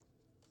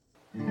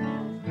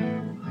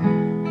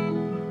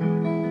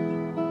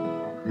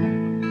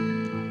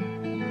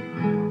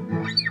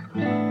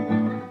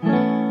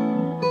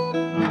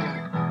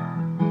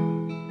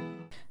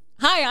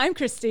Hi, I'm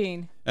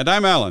Christine. And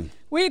I'm Alan.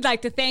 We'd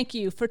like to thank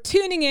you for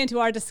tuning in to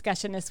our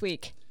discussion this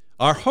week.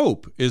 Our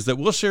hope is that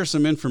we'll share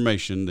some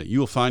information that you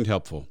will find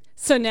helpful.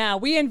 So now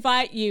we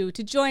invite you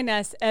to join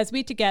us as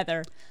we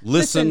together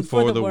listen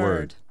for the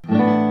word.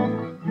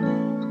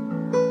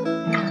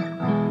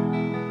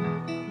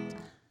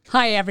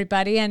 Hi,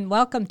 everybody, and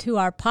welcome to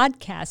our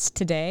podcast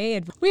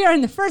today. We are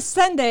in the first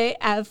Sunday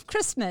of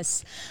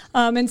Christmas,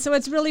 and so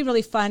it's really,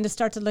 really fun to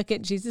start to look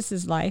at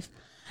Jesus' life.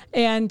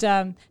 And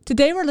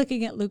today we're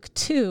looking at Luke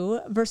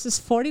 2, verses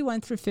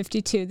 41 through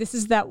 52. This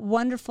is that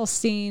wonderful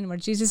scene where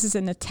Jesus is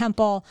in the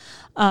temple,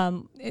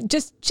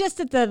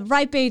 just at the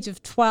ripe age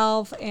of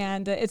 12,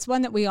 and it's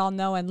one that we all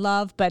know and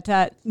love, but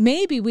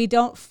maybe we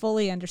don't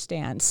fully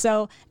understand.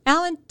 So,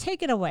 Alan,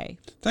 take it away.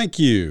 Thank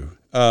you.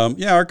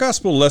 Our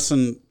gospel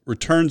lesson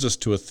returns us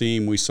to a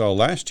theme we saw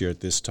last year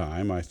at this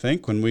time, I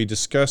think, when we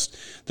discussed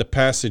the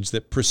passage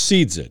that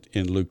precedes it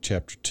in Luke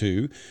chapter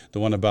 2, the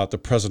one about the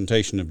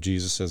presentation of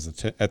Jesus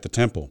at the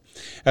temple.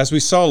 As we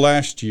saw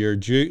last year,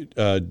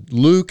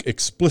 Luke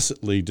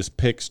explicitly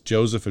depicts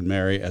Joseph and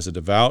Mary as a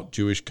devout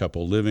Jewish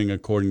couple living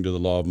according to the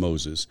law of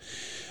Moses.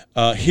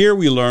 Here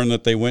we learn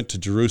that they went to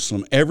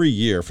Jerusalem every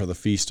year for the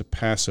feast of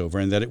Passover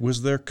and that it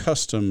was their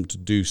custom to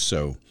do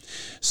so.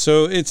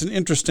 So it's an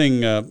interesting.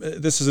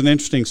 This is an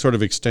interesting sort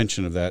of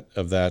extension of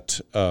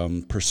that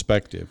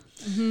perspective.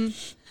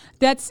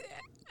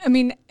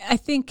 Mm-hmm. I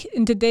think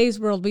in today's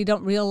world we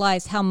don't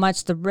realize how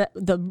much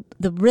the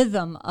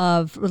rhythm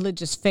of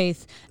religious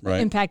faith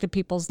impacted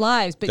people's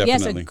lives. But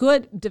Definitely. Yes, a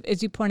good,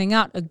 as you're pointing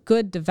out, a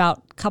good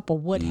devout couple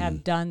would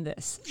have done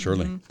this.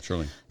 Surely.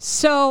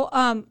 So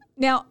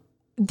now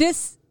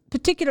this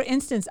particular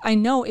instance I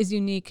know is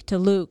unique to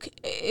Luke.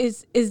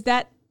 Is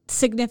that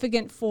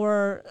significant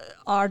for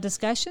our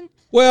discussion?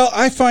 Well,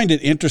 I find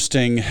it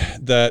interesting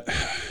that,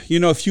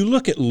 if you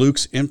look at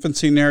Luke's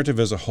infancy narrative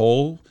as a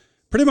whole,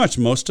 pretty much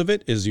most of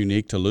it is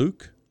unique to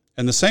Luke.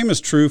 And the same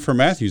is true for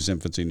Matthew's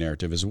infancy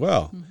narrative as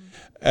well. Mm-hmm.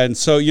 And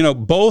so,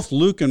 both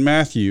Luke and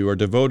Matthew are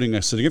devoting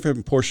a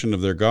significant portion of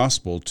their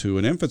gospel to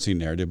an infancy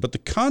narrative, but the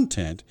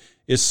content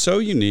is so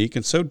unique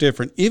and so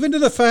different, even to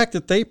the fact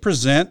that they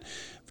present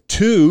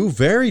two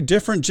very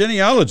different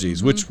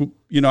genealogies, which,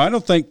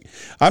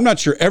 I'm not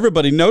sure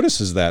everybody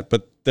notices that,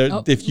 but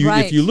if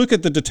you look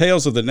at the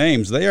details of the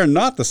names, they are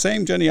not the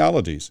same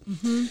genealogies.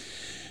 Mm-hmm.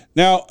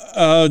 Now,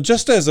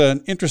 just as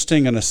an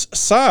interesting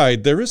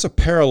aside, there is a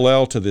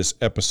parallel to this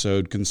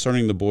episode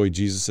concerning the boy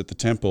Jesus at the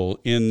temple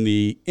in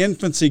the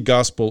infancy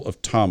gospel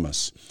of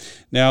Thomas.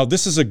 Now,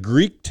 this is a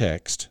Greek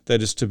text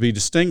that is to be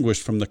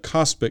distinguished from the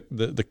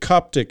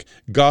Coptic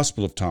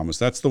gospel of Thomas.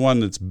 That's the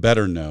one that's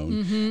better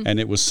known, and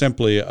it was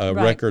simply a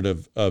record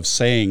of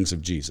sayings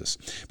of Jesus.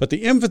 But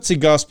the infancy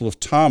gospel of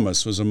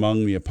Thomas was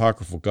among the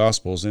apocryphal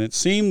gospels, and it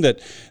seemed that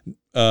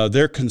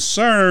the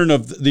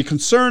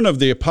concern of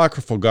the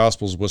apocryphal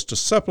gospels was to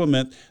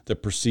supplement the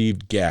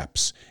perceived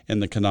gaps in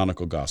the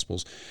canonical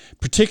gospels,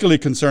 particularly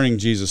concerning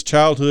Jesus'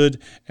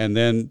 childhood and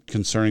then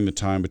concerning the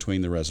time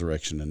between the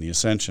resurrection and the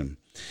ascension.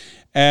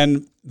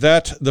 And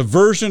that the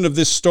version of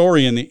this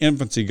story in the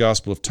infancy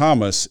gospel of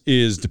Thomas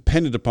is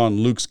dependent upon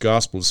Luke's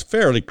gospel is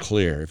fairly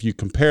clear. If you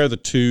compare the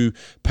two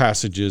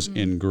passages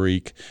in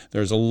Greek,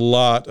 there's a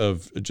lot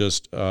of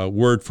just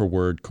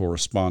word-for-word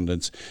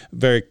correspondence.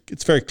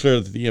 It's very clear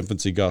that the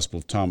infancy gospel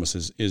of Thomas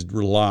is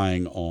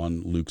relying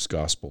on Luke's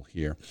gospel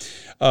here.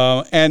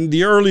 And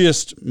the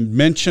earliest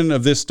mention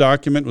of this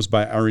document was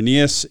by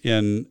Irenaeus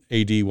in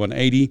AD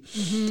 180.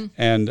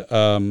 And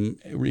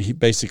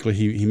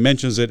he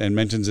mentions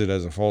it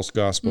as a false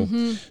gospel.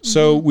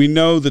 So we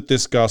know that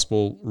this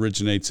gospel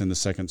originates in the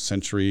 2nd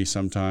century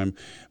sometime,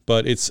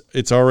 but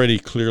it's already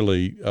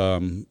clearly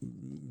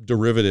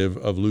derivative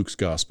of Luke's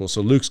gospel.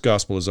 So Luke's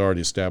gospel has already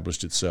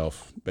established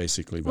itself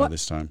basically by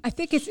this time. I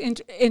think it's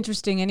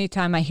interesting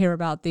anytime I hear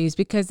about these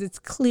because it's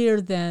clear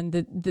then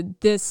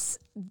that this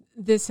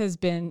has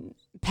been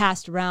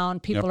passed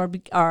around. People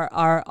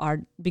are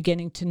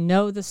beginning to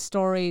know the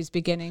stories,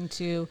 beginning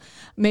to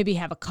maybe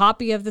have a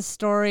copy of the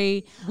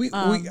story.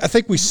 I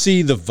think we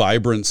see the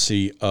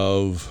vibrancy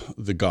of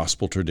the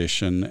gospel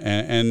tradition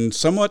and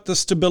somewhat the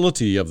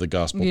stability of the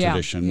gospel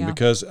tradition.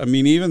 Because,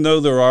 even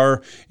though there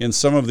are in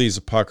some of these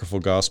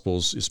apocryphal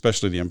gospels,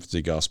 especially the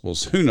infancy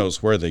gospels, who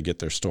knows where they get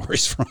their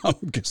stories from,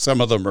 because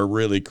some of them are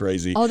really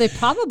crazy. Oh, they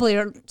probably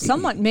are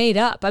somewhat made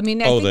up. I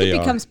think it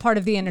becomes part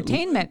of the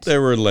entertainment. They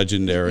were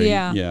legendary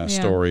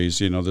stories.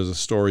 There's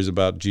stories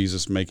about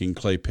Jesus making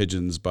clay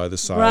pigeons by the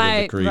side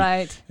of the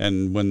creek.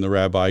 And when the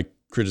rabbi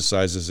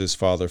criticizes his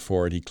father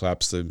for it, he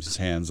claps his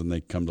hands and they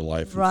come to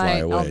life and fly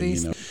away.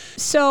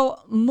 So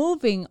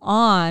moving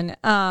on,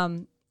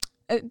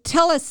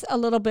 tell us a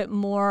little bit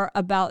more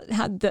about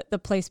how the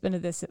placement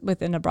of this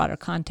within a broader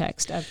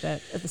context of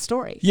the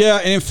story. Yeah,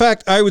 and in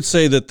fact, I would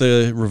say that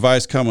the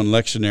Revised Common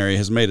Lectionary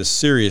has made a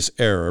serious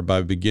error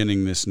by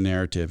beginning this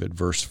narrative at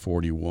verse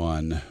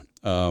 41.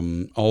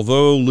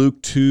 Although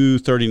Luke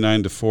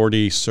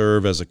 2:39-40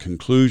 serve as a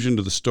conclusion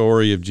to the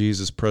story of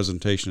Jesus'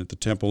 presentation at the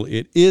temple,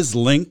 it is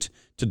linked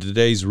to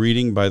today's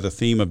reading by the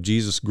theme of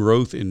Jesus'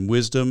 growth in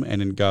wisdom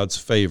and in God's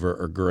favor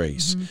or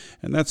grace.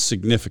 And that's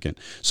significant.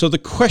 So the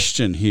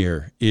question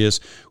here is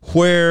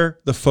where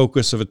the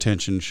focus of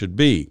attention should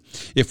be.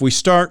 If we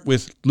start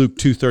with Luke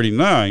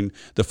 2:39,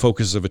 the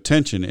focus of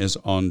attention is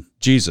on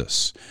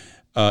Jesus.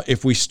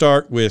 If we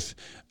start with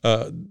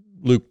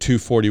Luke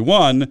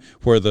 2:41,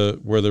 where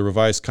the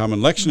Revised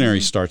Common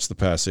Lectionary starts the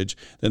passage,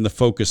 then the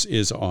focus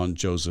is on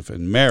Joseph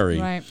and Mary,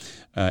 Right.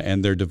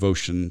 And their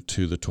devotion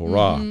to the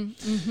Torah.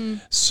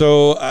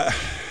 So, I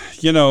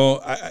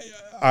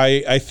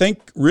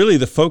think really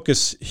the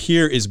focus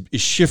here is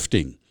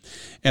shifting,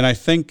 and I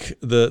think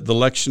the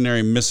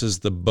lectionary misses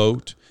the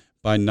boat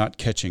by not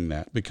catching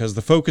that, because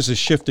the focus is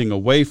shifting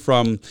away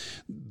from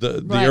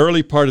the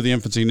early part of the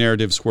infancy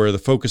narratives, where the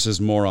focus is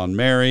more on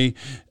Mary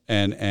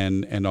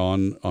and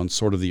on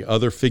sort of the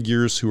other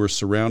figures who are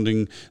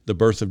surrounding the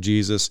birth of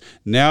Jesus.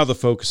 Now the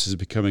focus is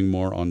becoming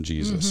more on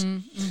Jesus.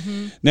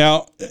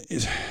 Now,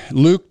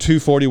 Luke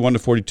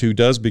 2:41-42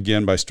 does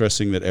begin by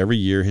stressing that every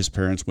year his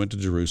parents went to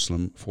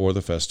Jerusalem for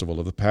the festival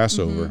of the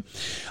Passover.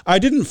 I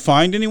didn't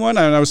find anyone,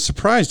 and I was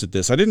surprised at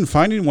this, I didn't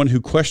find anyone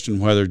who questioned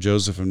whether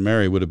Joseph and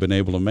Mary would have been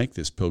able to make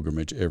this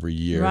pilgrimage every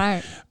year.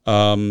 Right.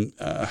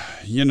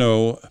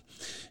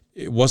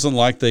 It wasn't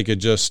like they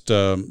could just,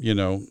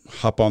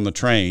 hop on the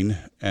train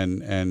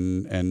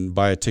and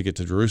buy a ticket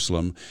to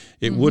Jerusalem.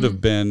 It would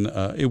have been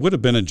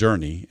a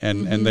journey,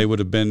 and they would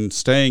have been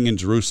staying in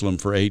Jerusalem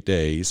for 8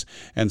 days,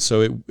 and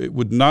so it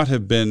would not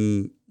have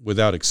been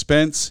without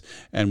expense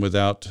and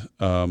without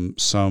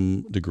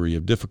some degree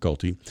of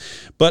difficulty.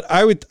 But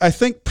I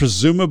think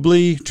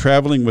presumably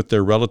traveling with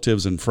their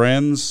relatives and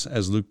friends,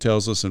 as Luke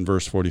tells us in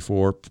verse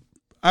 44,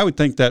 I would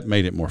think that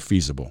made it more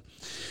feasible.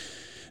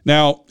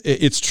 Now,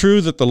 it's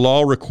true that the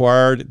law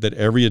required that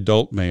every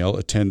adult male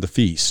attend the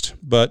feast,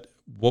 but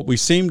what we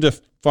seem to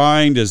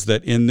find is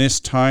that in this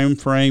time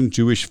frame,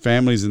 Jewish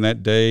families in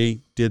that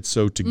day did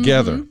so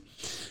together.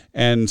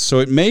 And so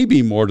it may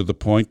be more to the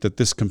point that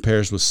this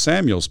compares with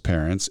Samuel's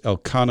parents,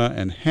 Elkanah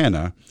and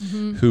Hannah,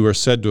 who are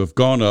said to have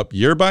gone up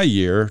year by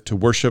year to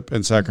worship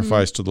and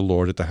sacrifice to the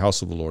Lord at the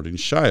house of the Lord in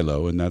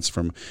Shiloh, and that's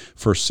from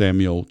 1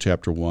 Samuel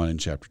chapter 1 and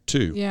chapter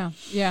 2.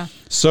 Yeah.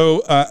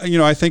 So,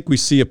 I think we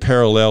see a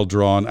parallel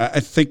drawn. I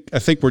think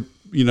we're,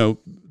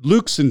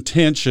 Luke's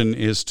intention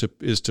is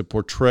to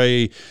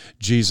portray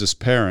Jesus'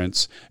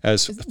 parents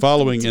as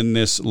following in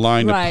this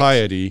line of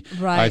piety,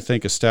 I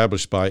think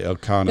established by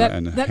Elkanah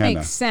and Hannah. That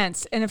makes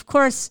sense. And of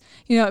course,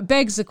 it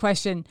begs the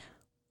question,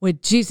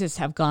 would Jesus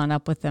have gone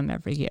up with them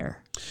every year?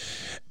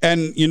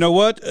 And you know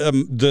what?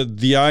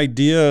 The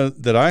idea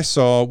that I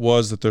saw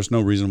was that there's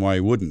no reason why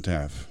he wouldn't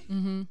have.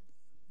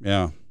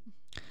 Yeah.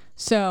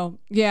 So,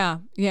 yeah.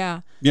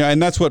 Yeah,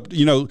 and that's what,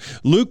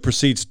 Luke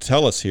proceeds to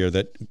tell us here,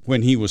 that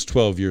when he was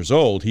 12 years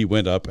old, he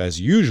went up as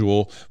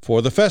usual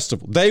for the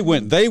festival. They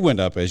went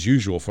up as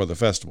usual for the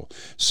festival.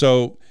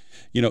 So,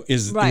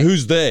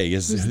 who's they?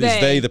 Is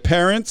they the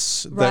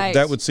parents?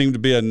 That would seem to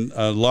be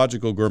a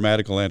logical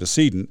grammatical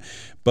antecedent,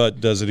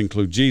 but does it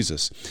include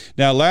Jesus?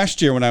 Now,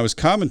 last year when I was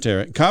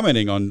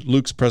commenting on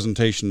Luke's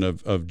presentation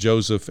of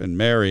Joseph and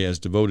Mary as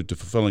devoted to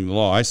fulfilling the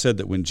law, I said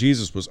that when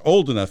Jesus was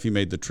old enough, he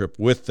made the trip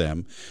with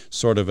them,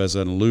 sort of as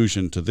an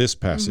allusion to this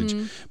passage.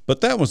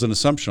 But that was an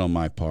assumption on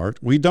my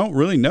part. We don't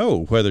really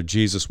know whether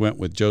Jesus went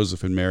with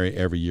Joseph and Mary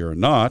every year or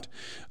not.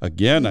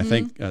 Again, I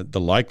think the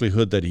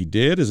likelihood that he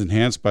did is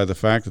enhanced by the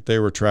fact that they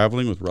were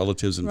traveling with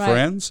relatives and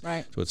friends.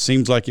 So it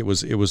seems like it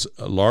was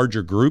a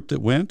larger group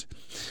that went.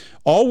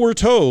 All we're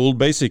told,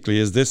 basically,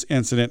 is this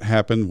incident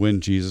happened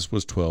when Jesus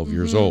was 12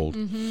 years old.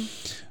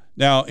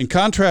 Now, in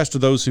contrast to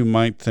those who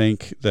might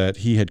think that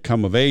he had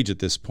come of age at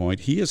this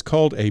point, he is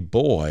called a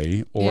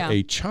boy or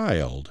a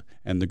child,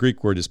 and the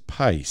Greek word is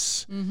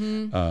pais.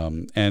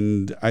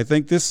 And I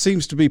think this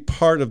seems to be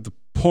part of the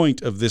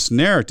point of this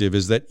narrative,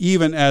 is that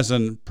even as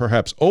an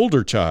perhaps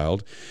older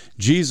child,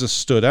 Jesus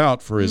stood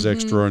out for his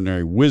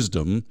extraordinary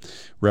wisdom,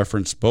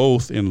 referenced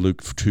both in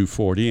Luke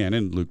 2:40 and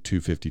in Luke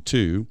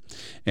 2:52,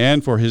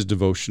 and for his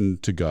devotion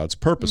to God's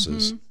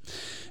purposes.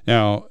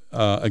 Now,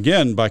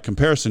 again, by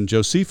comparison,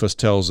 Josephus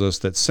tells us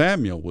that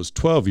Samuel was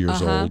 12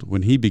 years old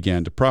when he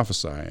began to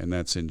prophesy, and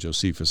that's in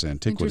Josephus'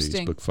 Antiquities,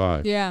 Book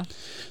 5. Yeah.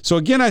 So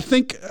again, I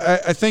think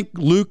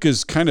Luke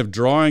is kind of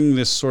drawing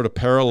this sort of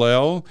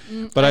parallel,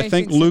 but I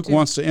think Luke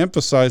wants to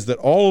emphasize that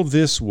all of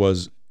this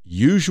was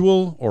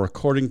usual or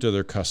according to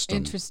their custom.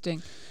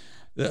 Interesting.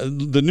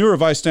 The New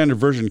Revised Standard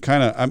Version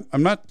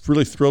I'm not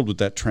really thrilled with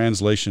that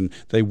translation.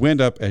 They went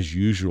up as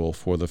usual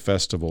for the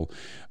festival.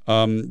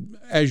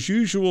 As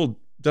usual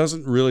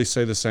doesn't really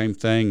say the same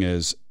thing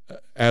as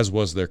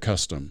was their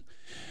custom.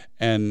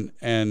 And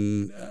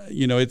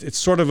it's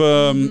sort of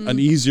an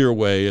easier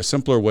way, a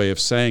simpler way of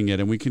saying it,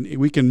 and we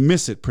can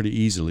miss it pretty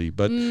easily.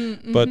 But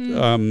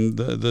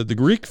the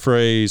Greek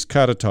phrase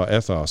 "katata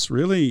ethos"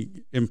 really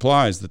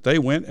implies that they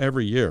went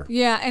every year.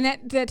 Yeah, and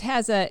that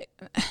has a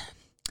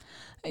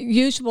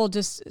usual,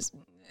 just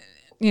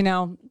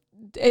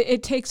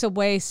it takes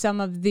away some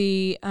of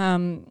the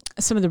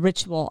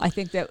ritual, I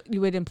think, that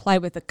you would imply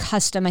with the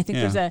custom. I think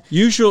there's a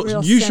usual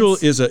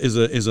sense.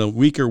 is a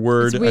weaker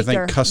word. It's I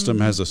think weaker. custom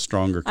has a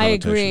stronger I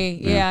connotation. agree.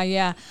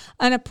 Yeah.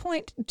 And a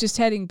point, just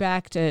heading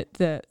back to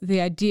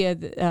the idea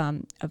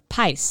of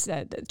Pais,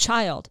 the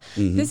child.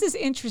 This is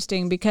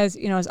interesting because,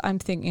 as I'm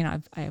thinking,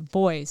 I have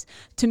boys.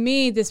 To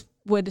me, this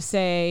would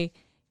say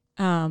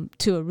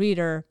to a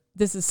reader,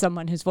 this is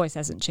someone whose voice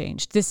hasn't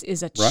changed. This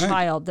is a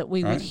child that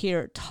we would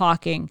hear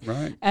talking,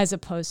 as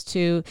opposed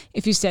to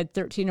if you said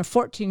 13 or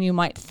 14, you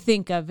might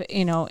think of,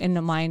 in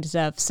the minds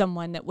of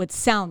someone that would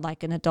sound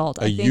like an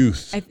adult.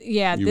 Youth.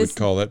 You would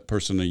call that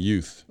person a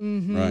youth.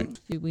 Right.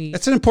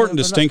 That's That's an important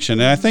distinction.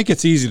 And I think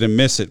it's easy to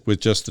miss it with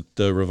just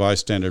the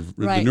Revised Standard,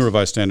 the New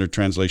Revised Standard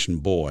translation,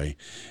 boy.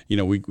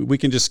 We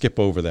can just skip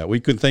over that. We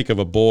could think of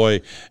a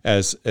boy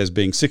as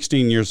being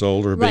 16 years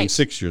old or being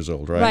 6 years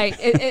old, right? Right.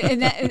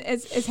 And that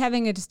is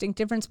having a distinct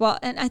difference. Well,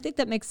 and I think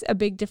that makes a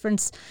big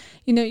difference.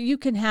 You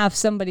can have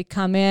somebody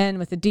come in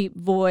with a deep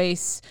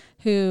voice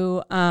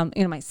who,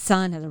 my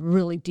son has a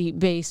really deep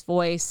bass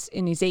voice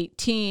and he's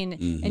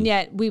 18, and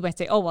yet we might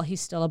say, oh, well,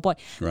 he's still a boy.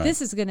 Right.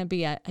 This is going to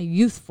be a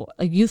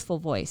youthful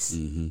voice.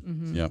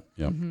 Yep.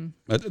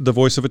 The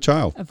voice of a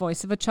child. A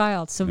voice of a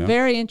child. So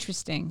very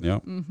interesting. Yeah.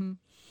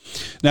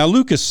 Now,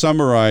 Luke is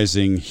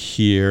summarizing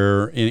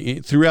here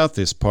throughout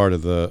this part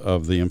of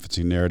the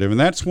infancy narrative, and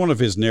that's one of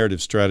his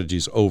narrative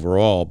strategies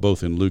overall,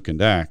 both in Luke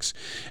and Acts.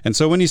 And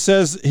so when he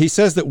says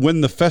that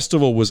when the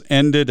festival was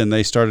ended and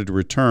they started to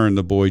return,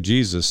 the boy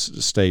Jesus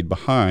stayed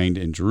behind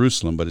in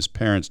Jerusalem, but his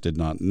parents did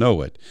not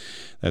know it.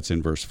 That's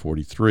in verse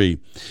 43.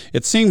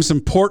 It seems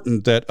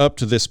important that up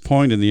to this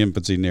point in the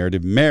infancy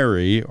narrative,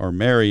 Mary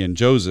and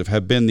Joseph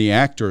have been the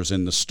actors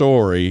in the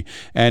story,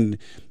 and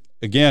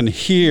again,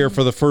 here,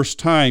 for the first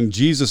time,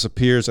 Jesus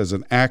appears as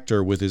an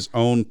actor with his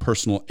own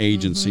personal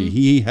agency.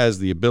 He has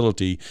the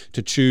ability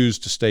to choose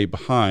to stay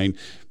behind.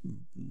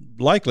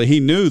 Likely, he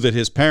knew that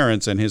his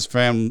parents and his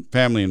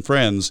family and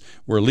friends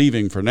were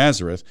leaving for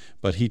Nazareth,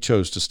 but he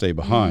chose to stay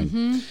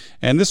behind.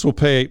 And this will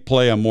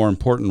play a more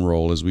important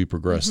role as we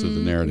progress through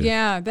the narrative.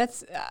 Yeah,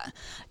 that's, I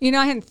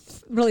hadn't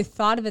really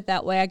thought of it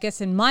that way. I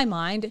guess in my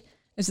mind,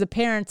 as the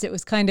parents, it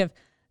was kind of,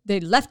 they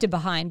left it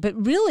behind. But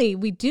really,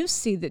 we do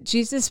see that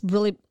Jesus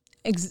really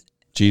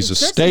Jesus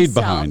stayed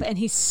behind, and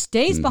he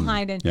stays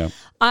behind, and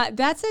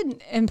that's an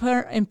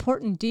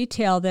important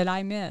detail that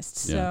I missed.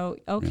 So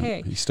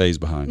he stays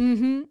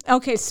behind.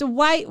 Okay, so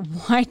why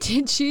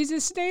did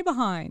Jesus stay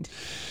behind?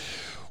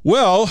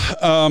 Well,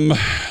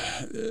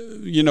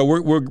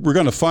 we're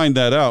going to find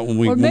that out when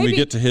we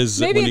get to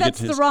his. Maybe that's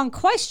the wrong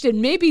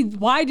question. Maybe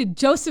why did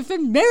Joseph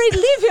and Mary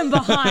leave him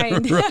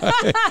behind?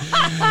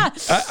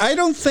 I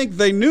don't think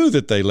they knew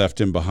that they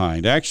left him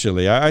behind.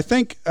 Actually, I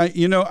think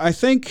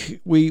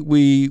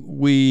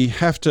we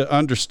have to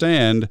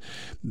understand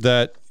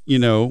that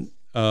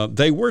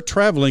they were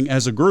traveling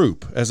as a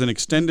group, as an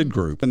extended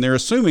group, and they're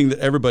assuming that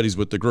everybody's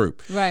with the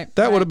group. Right.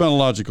 That would have been a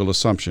logical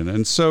assumption.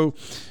 And so,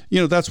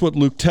 that's what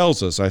Luke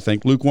tells us. I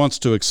think Luke wants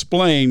to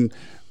explain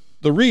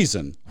the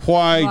reason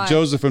why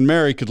Joseph and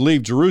Mary could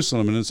leave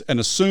Jerusalem and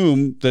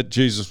assume that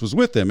Jesus was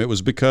with them. It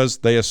was because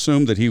they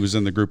assumed that he was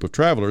in the group of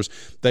travelers.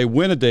 They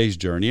went a day's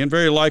journey, and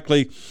very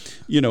likely,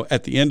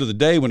 at the end of the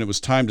day, when it was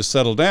time to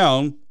settle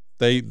down,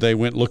 they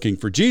went looking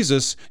for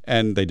Jesus,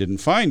 and they didn't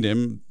find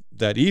him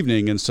that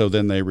evening, and so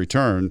then they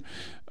return.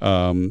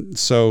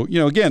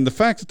 Again, the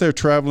fact that they're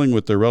traveling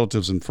with their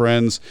relatives and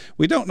friends,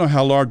 we don't know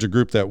how large a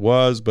group that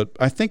was, but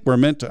I think we're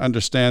meant to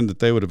understand that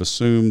they would have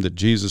assumed that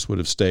Jesus would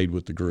have stayed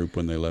with the group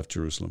when they left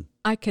Jerusalem.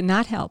 I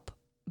cannot help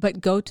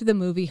but go to the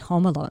movie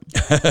Home Alone.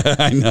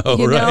 I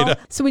know, right?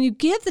 So when you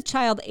give the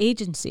child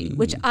agency,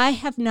 which I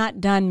have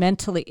not done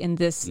mentally in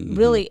this,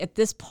 really at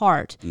this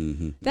part,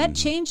 that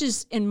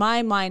changes in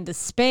my mind the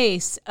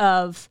space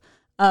of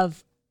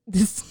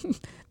this.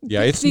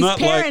 Yeah, it's these not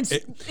parents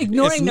like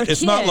ignoring their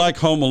it's kid. not like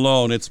Home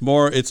Alone. It's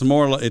more Jesus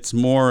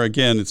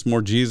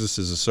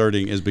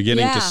is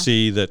beginning to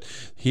see that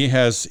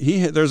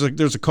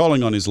there's a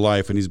calling on his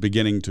life, and he's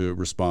beginning to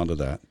respond to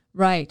that.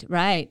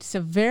 Right. So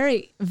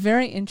very,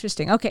 very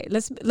interesting. Okay,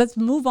 let's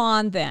move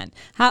on then.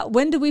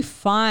 When do we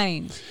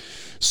find?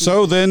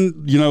 So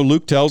then,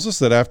 Luke tells us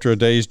that after a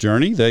day's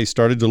journey, they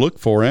started to look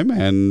for him.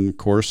 And of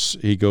course,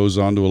 he goes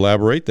on to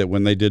elaborate that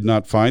when they did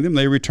not find him,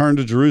 they returned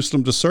to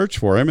Jerusalem to search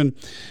for him. And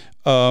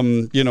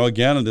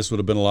again, and this would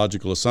have been a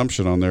logical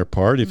assumption on their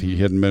part. If he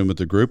hadn't been with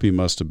the group, he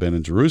must have been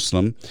in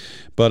Jerusalem.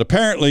 But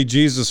apparently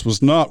Jesus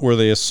was not where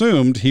they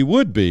assumed he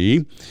would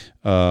be.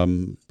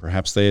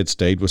 Perhaps they had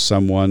stayed with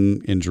someone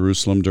in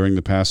Jerusalem during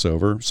the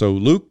Passover. So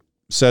Luke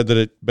said that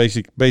it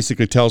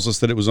basically tells us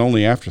that it was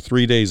only after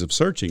 3 days of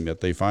searching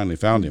that they finally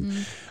found him.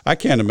 I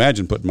can't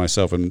imagine putting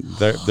myself in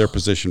their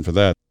position for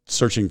that.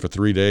 Searching for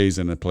 3 days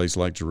in a place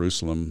like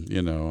Jerusalem,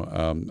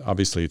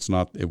 obviously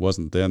it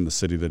wasn't then the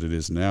city that it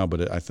is now,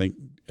 but I think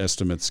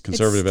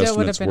conservative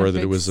estimates were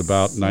that it was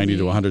about 90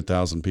 to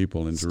 100,000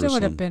 people in Jerusalem. Still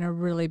would have been a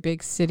really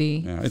big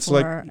city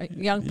for a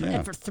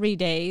young for 3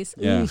 days.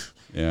 Yeah.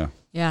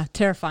 Yeah,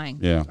 terrifying.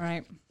 Yeah.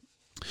 Right.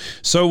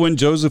 So when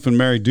Joseph and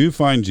Mary do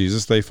find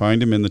Jesus, they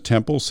find him in the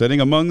temple, sitting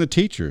among the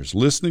teachers,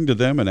 listening to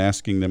them and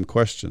asking them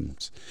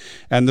questions.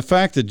 And the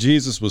fact that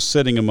Jesus was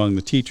sitting among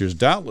the teachers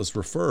doubtless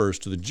refers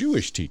to the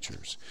Jewish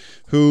teachers,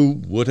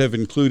 who would have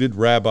included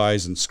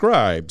rabbis and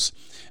scribes.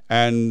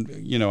 And,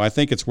 I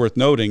think it's worth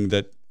noting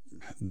that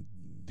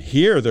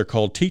here they're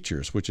called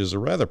teachers, which is a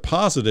rather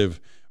positive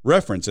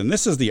reference. And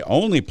this is the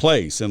only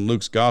place in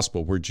Luke's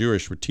gospel where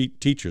Jewish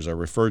teachers are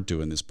referred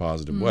to in this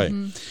positive way.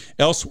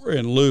 Elsewhere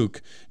in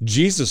Luke,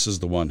 Jesus is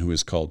the one who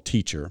is called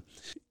teacher.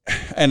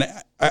 And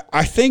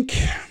I think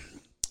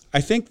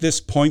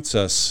this points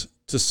us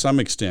to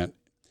some extent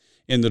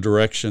in the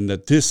direction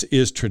that this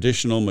is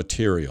traditional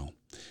material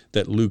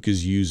that Luke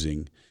is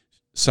using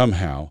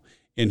somehow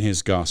in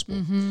his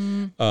gospel.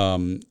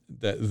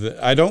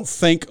 I don't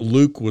think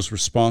Luke was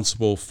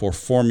responsible for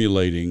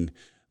formulating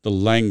the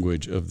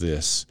language of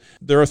this.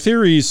 There are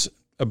theories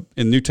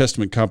in New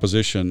Testament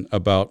composition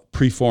about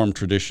preformed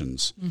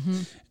traditions.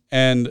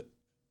 And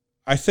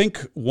I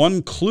think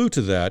one clue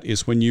to that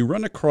is when you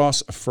run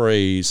across a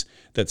phrase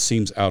that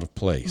seems out of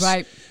place.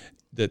 Right.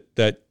 That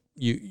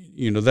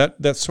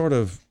that sort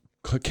of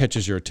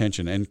catches your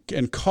attention.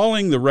 And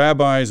calling the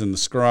rabbis and the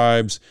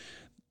scribes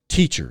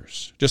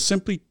teachers, just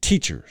simply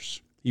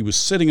teachers. He was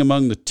sitting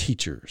among the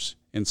teachers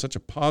in such a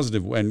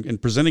positive way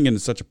and presenting it in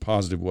such a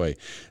positive way.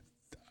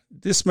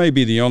 This may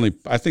be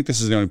I think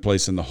this is the only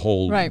place in the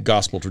whole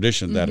gospel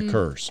tradition that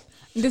occurs.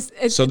 This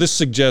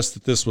suggests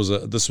that this was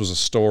a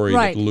story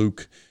that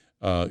Luke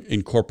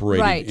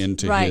incorporated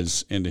into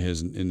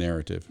his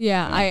narrative.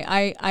 Yeah,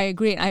 I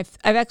agree. I've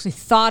actually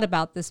thought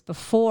about this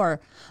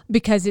before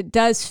because it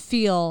does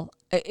feel,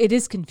 it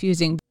is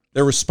confusing.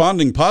 They're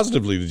responding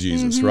positively to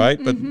Jesus,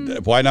 right? But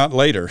why not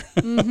later?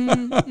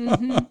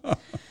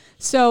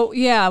 So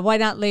yeah, why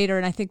not later?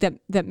 And I think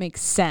that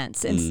makes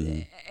sense.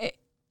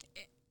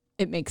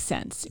 It makes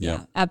sense.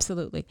 Yeah,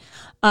 absolutely.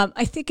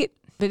 I think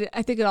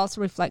it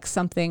also reflects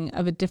something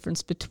of a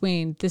difference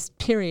between this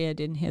period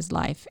in his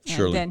life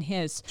and then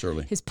his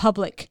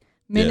public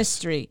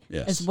ministry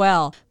as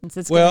well.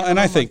 And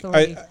I think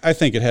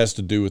it has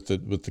to do with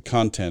the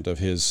content of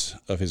his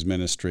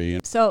ministry.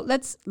 So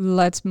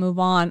let's move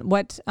on.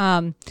 What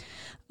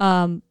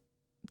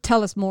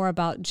tell us more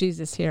about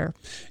Jesus here.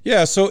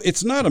 Yeah, so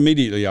it's not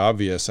immediately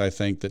obvious, I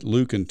think, that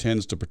Luke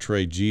intends to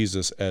portray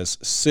Jesus as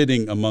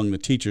sitting among the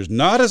teachers,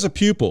 not as a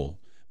pupil,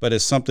 but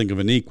as something of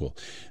an equal.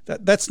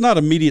 That's not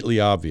immediately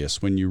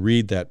obvious when you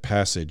read that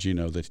passage,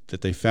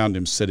 that they found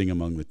him sitting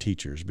among the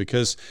teachers,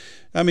 because,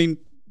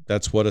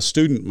 that's what a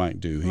student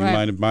might do. He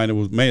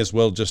may as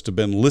well just have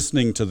been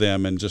listening to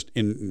them and just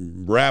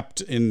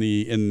wrapped in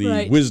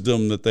the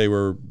wisdom that they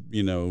were,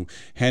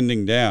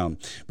 handing down.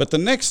 But the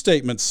next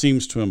statement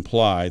seems to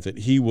imply that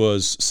he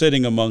was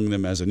sitting among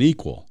them as an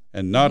equal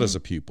and not as a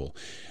pupil.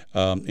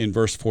 In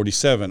verse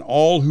 47,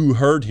 all who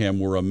heard him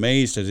were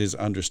amazed at his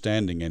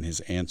understanding and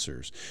his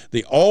answers.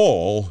 The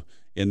all,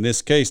 in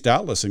this case,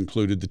 doubtless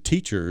included the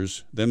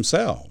teachers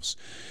themselves,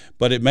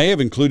 but it may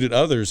have included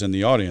others in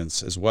the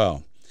audience as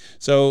well.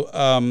 So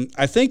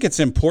I think it's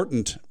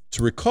important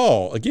to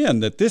recall,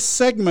 again, that this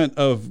segment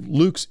of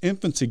Luke's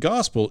infancy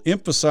gospel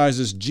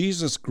emphasizes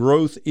Jesus'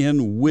 growth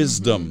in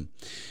wisdom.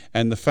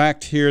 And the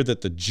fact here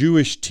that the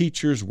Jewish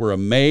teachers were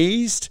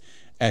amazed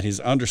at his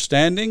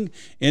understanding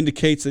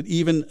indicates that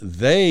even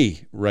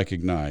they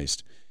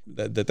recognized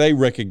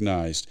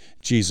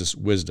Jesus'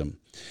 wisdom.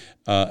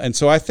 And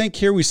so I think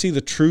here we see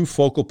the true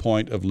focal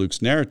point of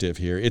Luke's narrative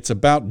here. It's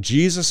about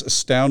Jesus'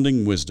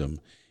 astounding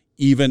wisdom,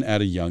 even at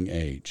a young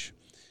age.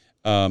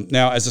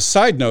 Now, as a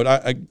side note,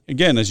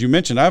 again, as you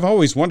mentioned, I've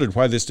always wondered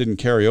why this didn't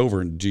carry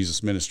over in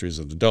Jesus' ministry as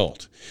an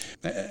adult.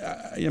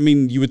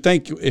 You would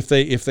think if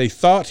they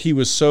thought he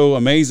was so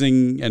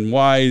amazing and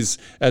wise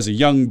as a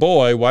young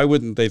boy, why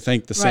wouldn't they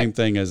think the same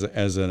thing as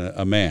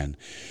a man?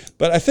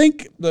 But I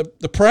think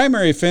the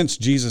primary offense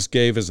Jesus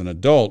gave as an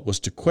adult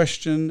was to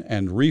question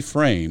and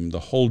reframe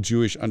the whole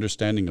Jewish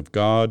understanding of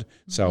God,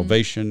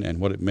 salvation, and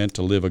what it meant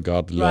to live a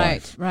godly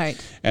life.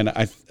 Right. And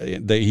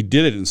he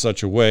did it in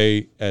such a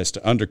way as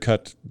to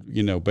undercut,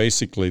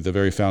 basically the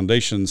very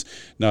foundations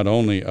not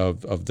only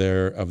of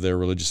their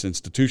religious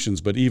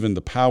institutions, but even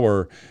the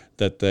power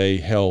that they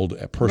held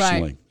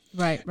personally.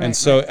 Right. And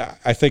so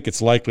I think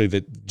it's likely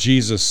that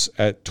Jesus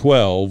at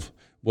 12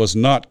 was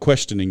not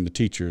questioning the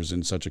teachers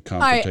in such a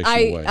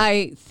confrontational way.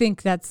 I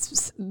think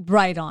that's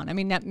right on.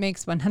 That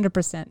makes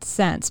 100%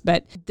 sense.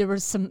 But there were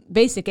some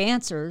basic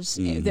answers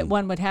that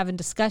one would have in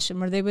discussion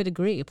where they would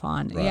agree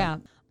upon. Right. Yeah.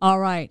 All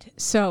right.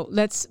 So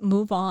let's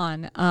move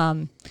on.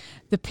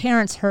 The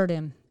parents heard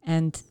him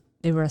and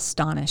they were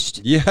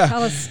astonished. Yeah.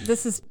 Tell us,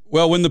 this is...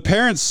 Well, Luke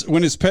says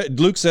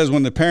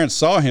when the parents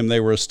saw him, they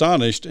were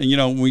astonished.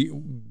 And,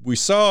 we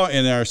saw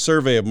in our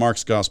survey of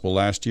Mark's gospel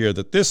last year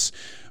that this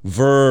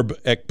verb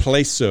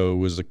ekpleso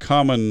was a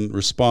common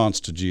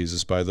response to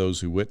Jesus by those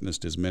who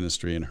witnessed his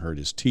ministry and heard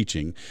his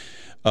teaching.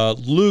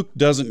 Luke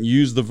doesn't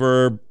use the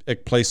verb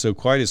ekpleso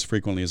quite as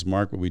frequently as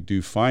Mark, but we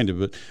do find it.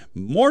 But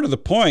more to the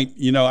point,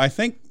 I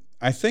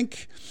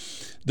think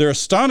they're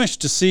astonished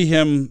to see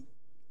him,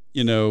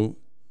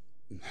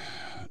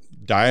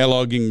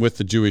 dialoguing with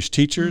the Jewish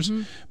teachers.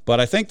 But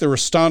I think they're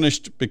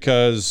astonished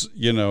because,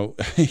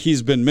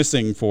 he's been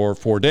missing for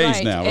 4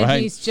 days now, right?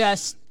 And he's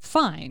just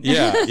fine.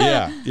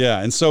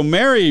 Yeah. And so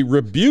Mary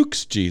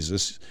rebukes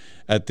Jesus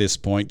at this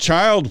point.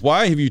 Child,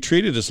 why have you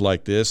treated us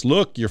like this?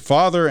 Look, your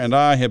father and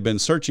I have been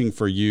searching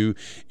for you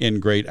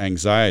in great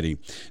anxiety.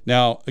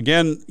 Now,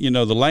 again,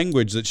 the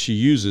language that she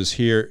uses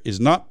here is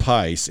not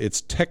pais,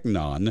 it's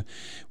teknon,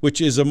 which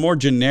is a more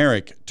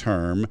generic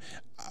term.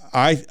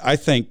 I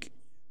think,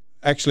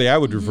 actually, I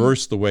would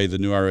reverse the way the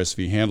New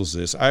RSV handles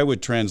this. I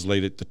would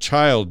translate it the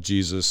child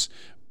Jesus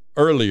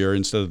earlier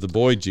instead of the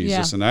boy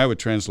Jesus, and I would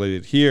translate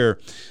it here,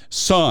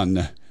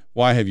 son,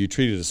 why have you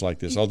treated us like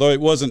this? Although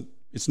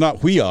it's not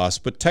huios,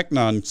 but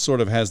teknon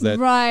sort of has that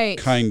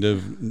kind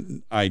of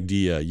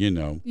idea,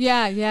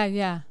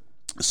 Yeah.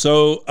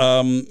 So,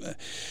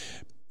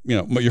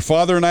 your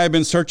father and I have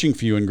been searching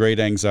for you in great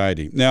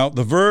anxiety. Now,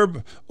 the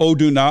verb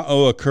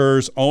odunao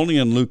occurs only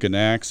in Luke and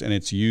Acts, and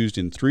it's used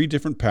in 3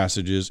 different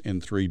passages in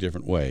 3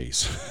 different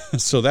ways.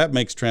 So that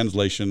makes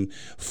translation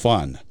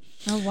fun.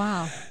 Oh,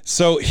 wow.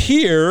 So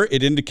here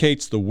it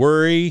indicates the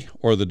worry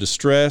or the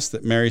distress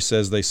that Mary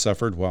says they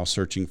suffered while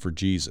searching for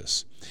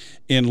Jesus.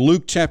 In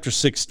Luke chapter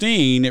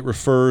 16, it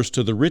refers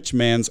to the rich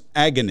man's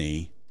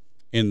agony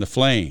in the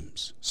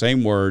flames.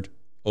 Same word,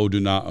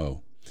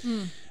 odunao.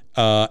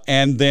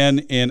 And then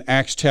in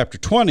Acts chapter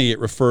 20, it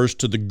refers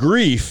to the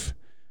grief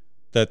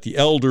that the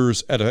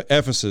elders at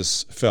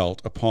Ephesus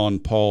felt upon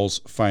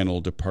Paul's final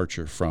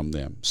departure from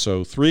them.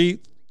 So three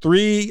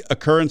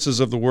occurrences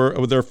of the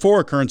word. There are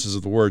 4 occurrences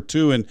of the word,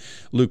 2 in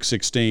Luke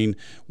 16,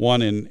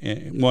 one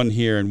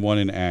here, and 1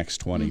 in Acts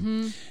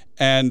 20.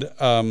 And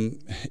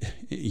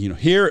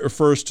here it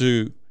refers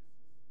to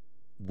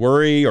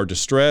worry or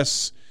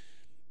distress.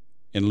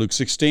 In Luke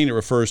 16, it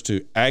refers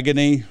to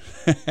agony,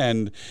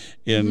 and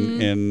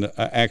in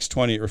Acts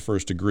 20, it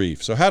refers to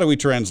grief. So how do we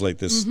translate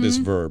this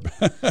verb?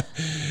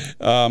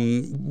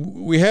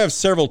 We have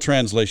several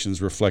translations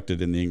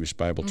reflected in the English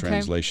Bible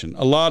translation.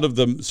 A lot of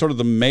them, sort of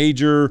the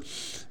major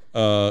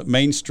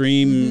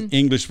mainstream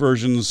English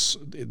versions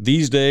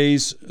these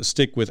days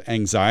stick with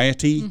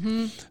anxiety.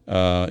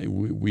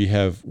 We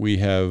have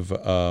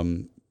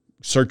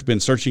been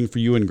searching for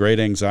you in great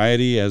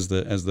anxiety, as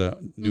the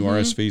New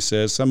RSV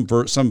says. Some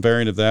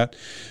variant of that.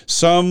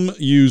 Some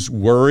use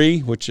worry,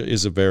 which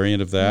is a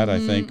variant of that, I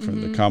think,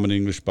 from the Common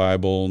English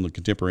Bible and the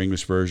Contemporary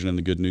English Version and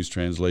the Good News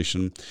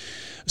Translation.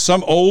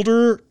 Some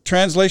older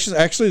translations,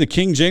 actually the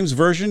King James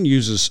Version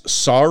uses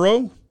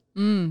sorrow,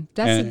 and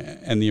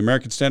the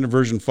American Standard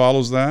Version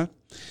follows that.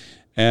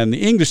 And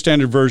the English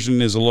Standard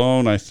Version is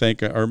alone, I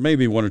think, or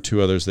maybe 1 or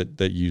 2 others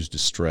that use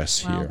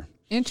distress here.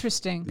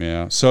 Interesting.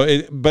 Yeah.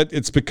 So, but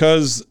it's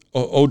because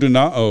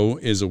odunao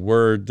is a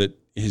word that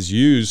is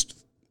used,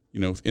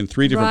 in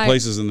 3 different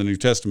places in the New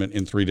Testament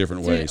in 3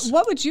 different ways.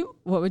 What would you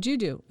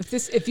do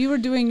if you were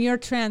doing your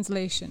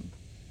translation?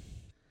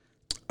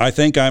 I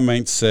think I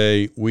might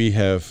say we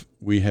have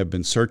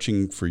been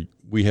searching for.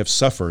 We have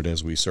suffered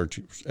as we search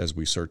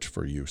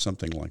for you,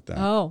 something like that.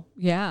 Oh,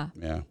 yeah.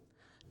 Yeah.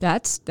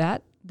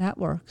 That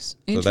works.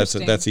 So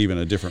that's even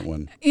a different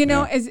one.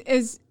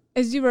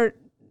 As you were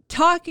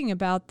talking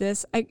about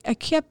this, I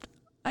kept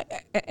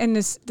in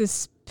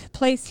this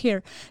place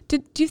here.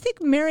 Do you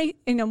think Mary?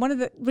 One of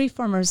the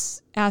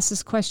reformers asked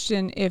this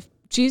question: if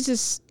she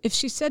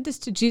said this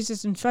to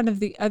Jesus in front of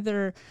the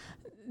other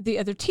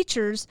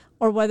teachers,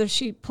 or whether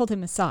she pulled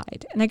him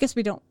aside. And I guess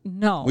we don't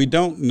know. We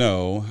don't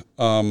know.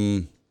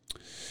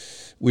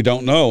 We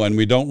don't know, and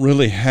we don't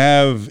really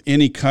have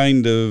any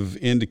kind of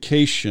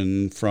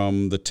indication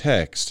from the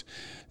text.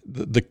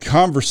 The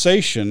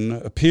conversation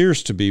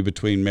appears to be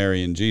between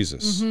Mary and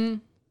Jesus.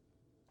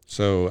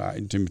 So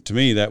to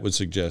me, that would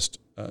suggest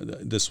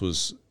this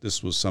was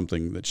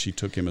something that she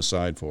took him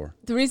aside for.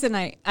 The reason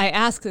I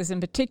ask this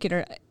in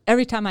particular,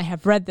 every time I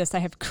have read this, I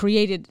have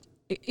created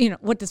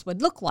what this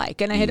would look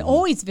like. And I had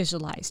always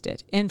visualized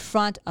it in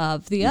front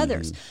of the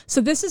others.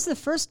 So this is the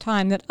first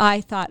time that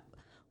I thought,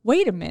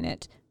 wait a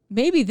minute,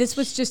 maybe this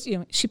was just,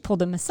 she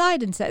pulled him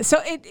aside and said, so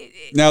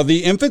Now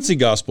the infancy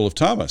gospel of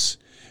Thomas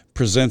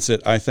presents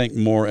it, I think,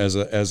 more as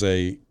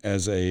a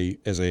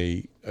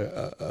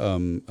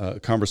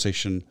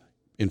conversation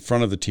in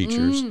front of the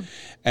teachers.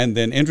 And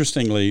then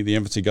interestingly, the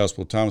infancy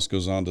gospel of Thomas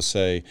goes on to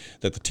say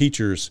that the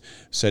teachers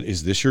said,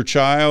 "Is this your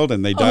child?"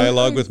 And they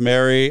dialogue with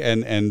Mary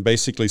and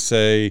basically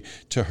say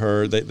to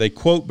her, they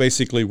quote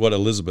basically what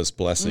Elizabeth's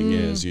blessing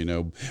is,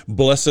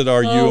 "Blessed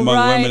are you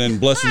among women, and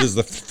blessed is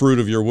the fruit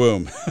of your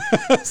womb."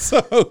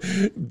 So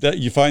that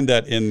you find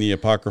that in the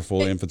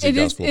apocryphal infancy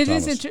gospel of Thomas. It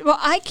is interesting. Well,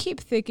 I keep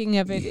thinking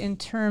of it in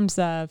terms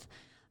of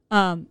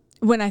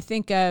when I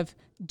think of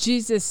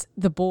Jesus,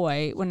 the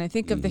boy, when I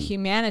think of the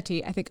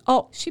humanity, I think,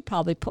 she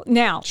probably pulled.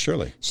 Now,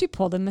 surely she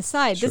pulled him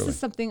aside. Surely. This is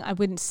something I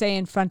wouldn't say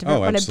in front of her,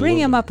 but absolutely. I bring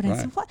him up and I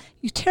say, "What?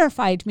 You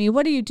terrified me.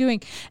 What are you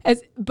doing?"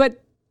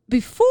 But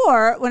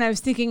before, when I was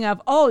thinking of,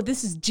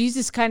 this is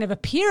Jesus kind of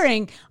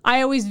appearing,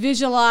 I always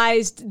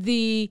visualized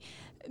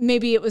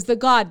maybe it was the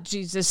God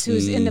Jesus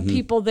who's in the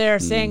people there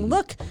saying,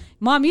 "Look,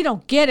 Mom, you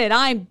don't get it.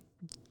 I'm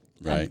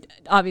Right.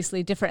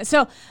 Obviously different.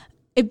 So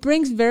it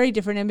brings very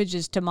different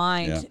images to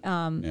mind.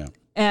 Yeah.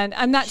 And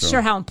I'm not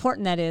sure how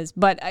important that is,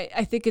 but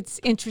I think it's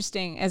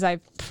interesting as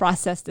I've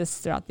processed this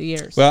throughout the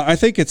years. Well, I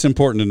think it's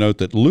important to note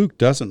that Luke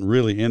doesn't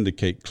really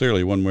indicate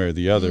clearly one way or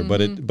the other,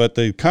 but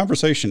the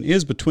conversation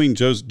is between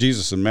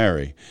Jesus and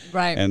Mary,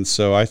 right? And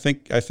so I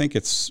think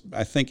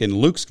in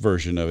Luke's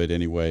version of it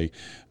anyway,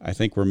 I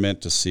think we're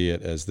meant to see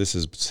it as this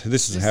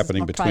is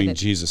happening between private.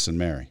 Jesus and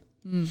Mary.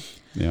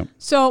 Yeah.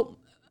 So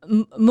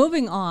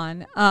moving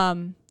on.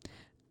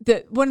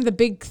 One of the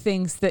big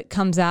things that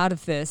comes out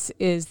of this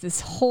is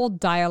this whole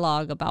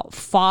dialogue about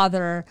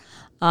father,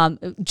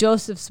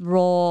 Joseph's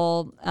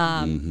role.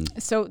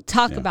 So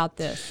talk about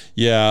this.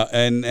 Yeah,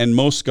 and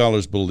most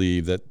scholars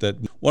believe that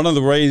one of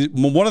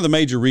the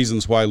major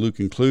reasons why Luke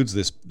includes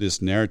this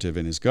narrative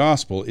in his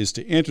gospel is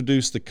to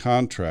introduce the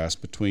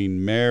contrast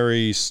between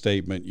Mary's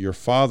statement, "Your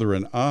father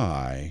and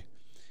I,"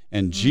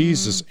 and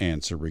Jesus'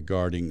 answer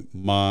regarding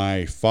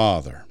 "my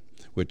father,"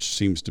 which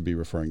seems to be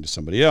referring to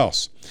somebody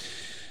else.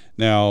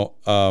 Now,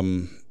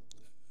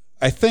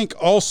 I think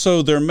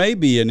also there may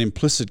be an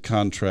implicit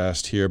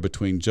contrast here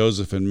between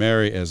Joseph and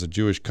Mary as a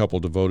Jewish couple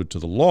devoted to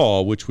the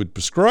law, which would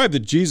prescribe that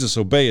Jesus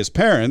obey his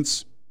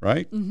parents,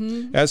 right?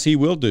 As he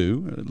will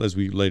do, as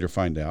we later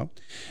find out,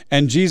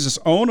 and Jesus'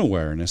 own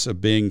awareness of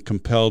being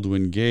compelled to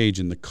engage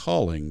in the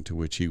calling to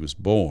which he was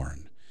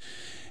born.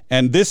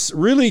 And this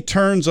really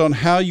turns on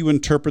how you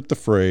interpret the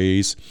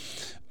phrase,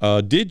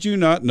 "Did you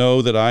not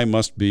know that I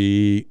must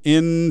be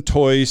in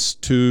tois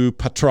tu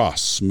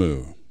patros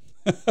mu,"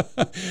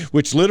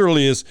 which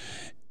literally is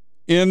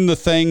in the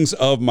things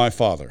of my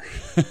father,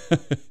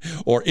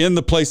 or in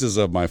the places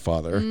of my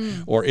father,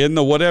 or in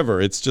the whatever.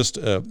 It's just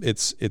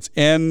it's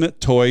en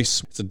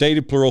tois. It's a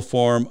dative plural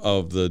form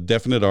of the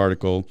definite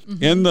article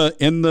in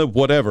the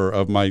whatever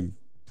of my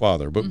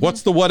father. But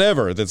what's the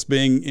whatever that's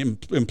being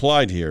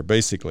implied here,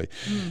 basically?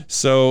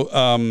 So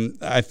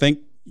I think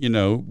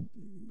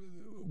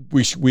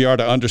we are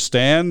to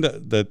understand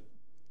that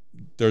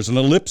there's an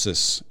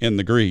ellipsis in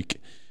the Greek.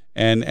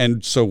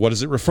 And so what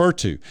does it refer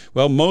to?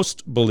 Well,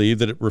 most believe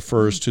that it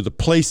refers to the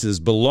places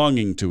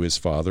belonging to his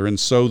father. And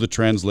so the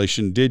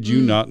translation, "Did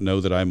you not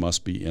know that I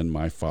must be in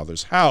my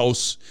father's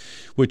house,"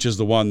 which is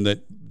the one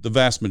that the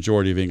vast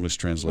majority of English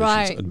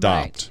translations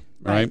adopt.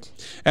 Right?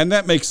 And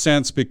that makes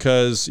sense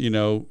because,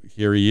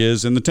 here he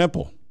is in the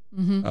temple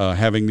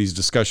having these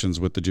discussions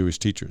with the Jewish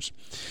teachers.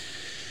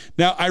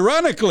 Now,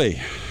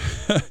 ironically,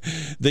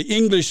 the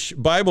English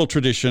Bible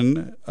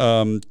tradition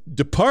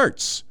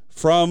departs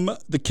from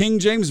the King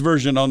James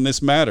Version on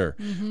this matter,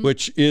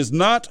 which is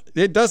not,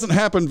 it doesn't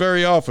happen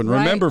very often.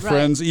 Remember,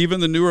 friends, even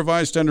the New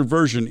Revised Standard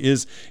Version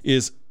is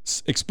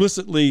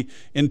explicitly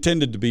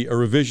intended to be a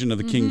revision of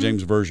the King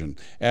James Version,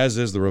 as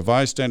is the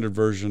Revised Standard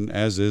Version,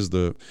 as is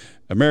the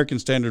American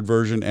Standard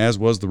Version, as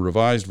was the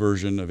Revised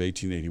Version of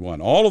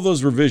 1881. All of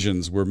those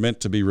revisions were meant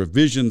to be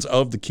revisions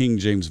of the King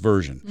James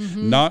Version,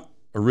 not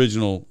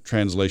original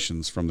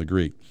translations from the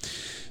Greek.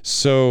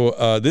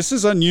 So this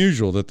is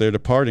unusual that they're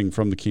departing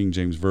from the King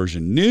James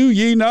Version. "Knew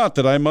ye not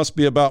that I must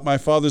be about my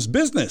Father's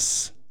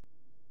business?"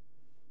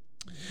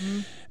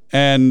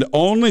 And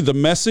only the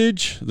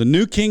Message, the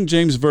New King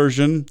James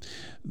Version,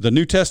 the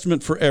New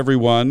Testament for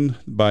Everyone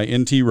by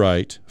N.T.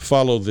 Wright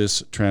follow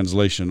this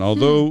translation.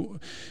 Although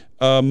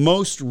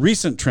most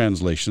recent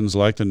translations,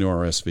 like the New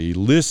RSV,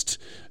 list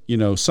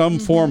some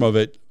form of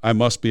it, "I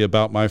must be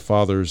about my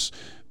Father's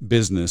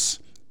business,"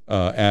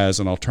 as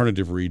an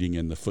alternative reading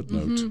in the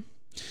footnote.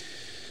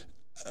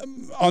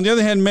 On the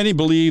other hand, many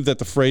believe that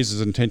the phrase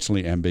is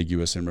intentionally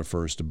ambiguous and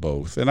refers to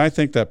both. And I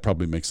think that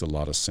probably makes a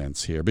lot of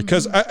sense here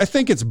because I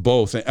think it's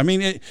both. I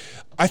mean,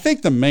 I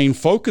think the main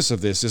focus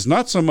of this is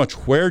not so much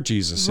where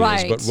Jesus is,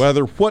 but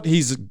whether what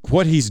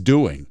he's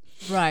doing.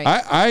 Right.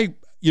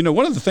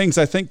 One of the things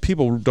I think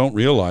people don't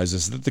realize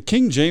is that the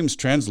King James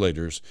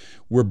translators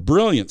were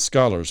brilliant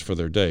scholars for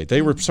their day.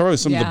 They were probably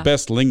some of the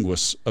best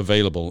linguists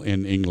available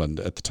in England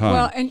at the time.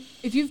 Well, and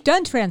if you've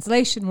done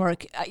translation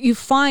work, you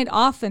find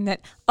often that,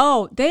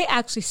 they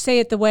actually say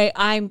it the way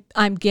I'm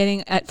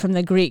getting it from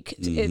the Greek.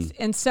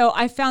 And so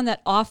I found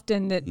that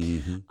often that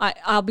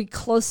I'll be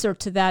closer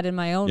to that in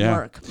my own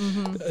work.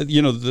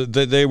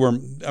 They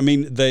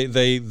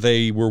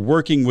were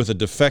working with a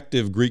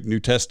defective Greek New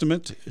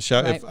Testament,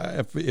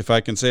 if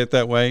I can say it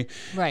that way.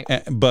 Right.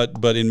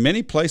 But in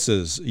many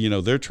places,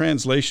 their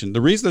translation,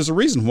 there's a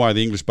reason why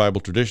the English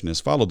Bible tradition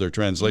has followed their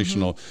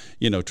translational,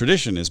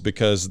 tradition is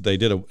because they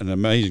did an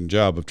amazing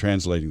job of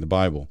translating the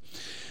Bible.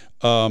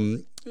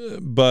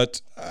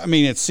 But I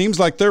mean, it seems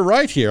like they're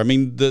right here. I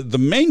mean, the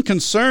main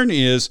concern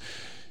is,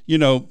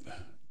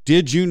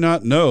 did you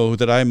not know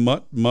that I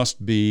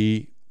must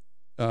be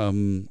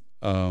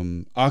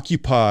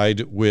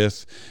occupied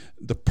with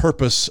the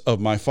purpose of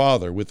my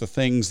Father, with the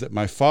things that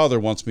my Father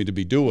wants me to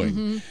be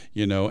doing,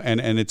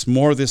 and it's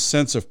more this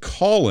sense of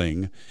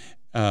calling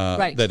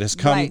that has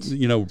come,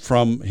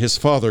 from his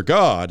Father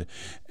God,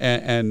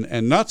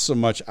 and not so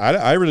much.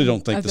 I really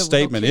don't think the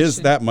statement is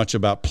that much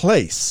about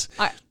place.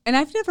 And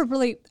I've never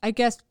really, I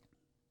guess,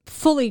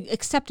 fully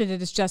accepted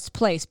it as just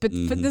place. But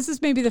this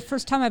is maybe the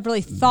first time I've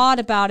really thought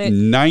about it.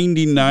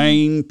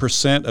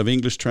 99% of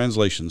English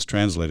translations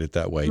translate it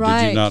that way.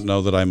 Right. Did you not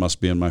know that I must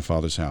be in my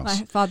Father's house?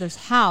 My Father's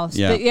house.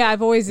 Yeah.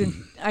 But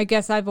I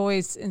guess I've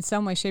always, in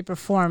some way, shape, or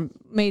form,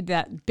 made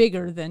that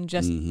bigger than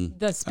just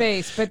the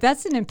space. But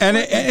that's an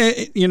important...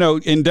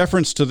 And in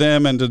deference to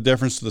them and in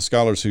deference to the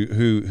scholars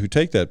who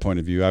take that point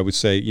of view, I would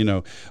say,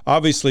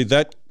 obviously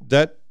that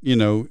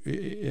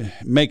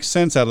makes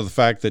sense out of the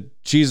fact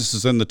that Jesus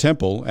is in the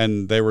temple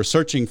and they were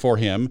searching for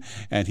him,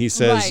 and he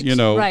says,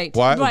 right.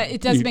 why?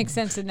 It does make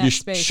sense in that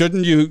space.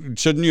 Shouldn't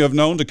you have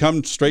known to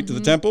come straight to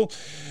the temple?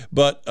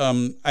 But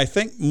I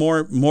think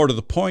more to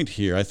the point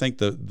here, I think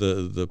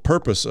the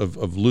purpose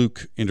of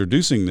Luke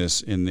introducing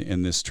this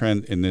in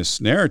this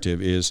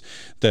narrative is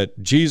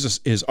that Jesus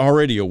is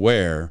already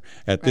aware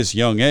at this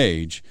young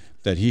age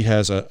that he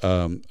has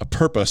a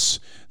purpose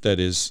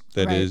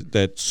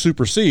that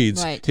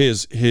supersedes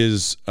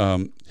his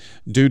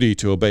duty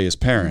to obey his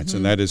parents,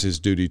 and that is his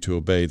duty to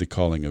obey the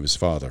calling of his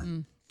Father.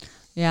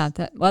 Yeah.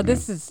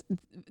 This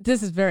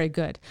is very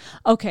good.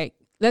 Okay,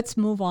 let's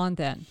move on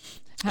then.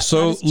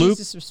 So Luke,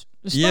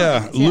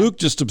 respond? Luke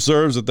just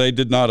observes that they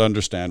did not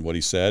understand what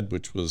he said,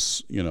 which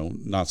was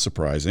not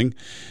surprising.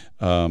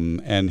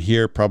 And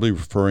here probably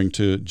referring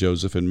to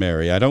Joseph and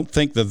Mary. I don't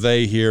think the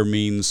they here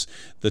means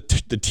the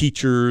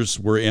teachers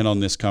were in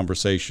on this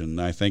conversation.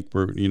 I think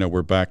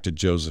we're back to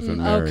Joseph and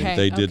Mary.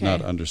 They did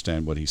not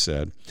understand what he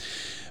said.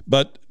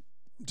 But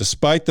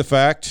despite the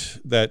fact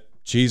that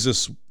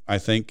Jesus, I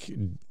think,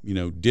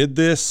 did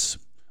this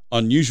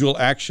unusual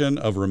action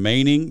of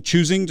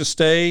choosing to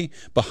stay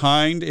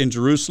behind in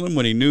Jerusalem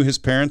when he knew his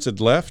parents had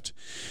left,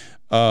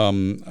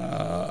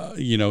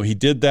 he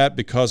did that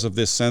because of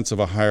this sense of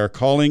a higher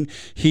calling.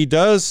 He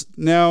does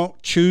now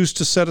choose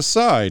to set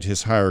aside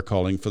his higher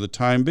calling for the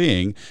time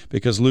being,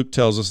 because Luke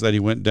tells us that he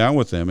went down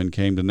with them and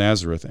came to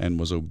Nazareth and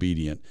was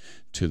obedient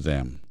to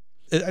them.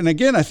 And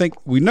again, I think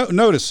we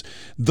notice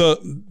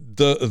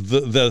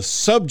the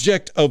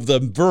subject of the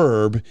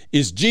verb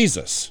is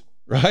Jesus.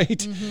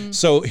 Right?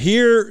 So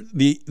here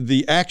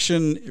the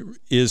action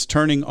is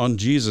turning on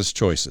Jesus'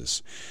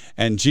 choices.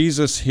 And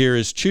Jesus here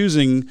is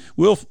choosing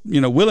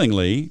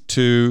willingly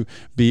to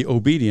be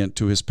obedient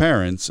to his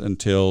parents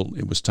until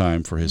it was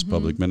time for his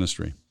public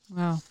ministry.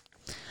 Wow.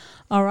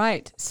 All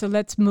right. So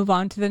let's move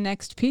on to the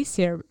next piece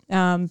here,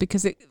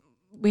 because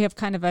we have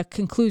kind of a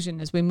conclusion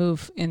as we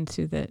move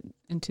into this.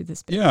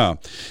 Yeah.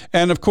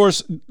 And of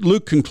course,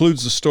 Luke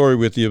concludes the story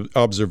with the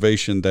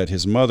observation that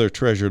his mother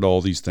treasured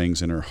all these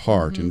things in her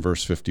heart in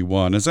verse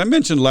 51. As I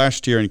mentioned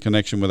last year in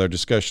connection with our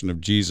discussion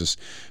of Jesus'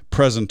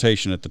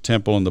 presentation at the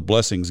temple and the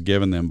blessings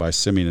given them by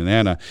Simeon and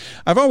Anna,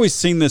 I've always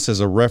seen this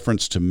as a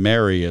reference to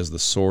Mary as the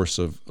source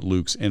of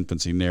Luke's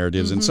infancy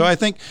narratives. And so I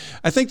think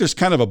there's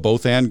kind of a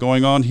both and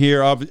going on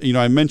here.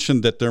 I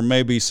mentioned that there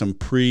may be some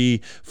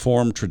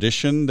pre-formed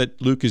tradition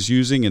that Luke is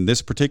using in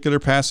this particular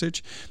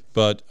passage.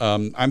 But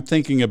I'm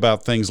thinking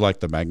about things like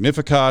the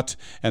Magnificat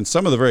and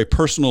some of the very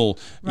personal,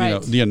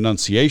 the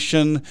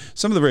Annunciation,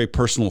 some of the very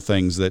personal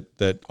things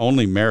that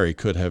only Mary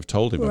could have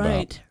told him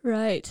about.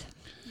 Right.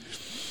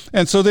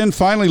 And so then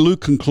finally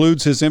Luke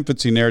concludes his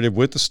infancy narrative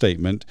with the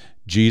statement,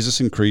 Jesus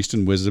increased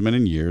in wisdom and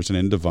in years and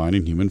in divine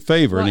and human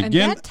favor. Well, and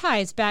again, that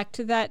ties back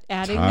to that,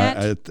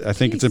 I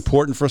think it's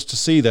important for us to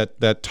see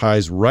that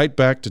ties right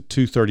back to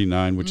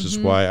 239, which is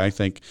why I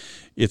think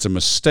it's a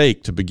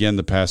mistake to begin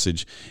the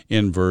passage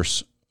in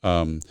verse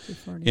 41.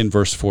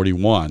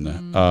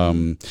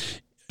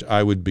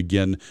 I would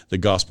begin the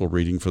gospel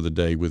reading for the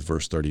day with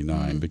verse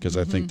 39 because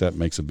I think that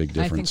makes a big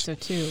difference. I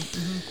think so too.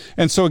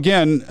 And so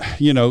again,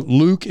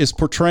 Luke is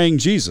portraying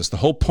Jesus. The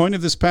whole point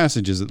of this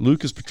passage is that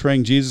Luke is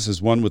portraying Jesus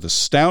as one with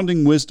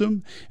astounding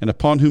wisdom and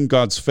upon whom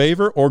God's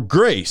favor or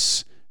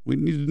grace. We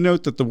need to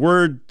note that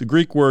the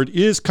Greek word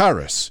is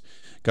charis,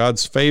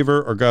 God's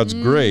favor or God's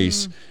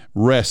grace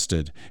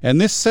rested.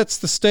 And this sets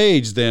the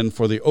stage then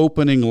for the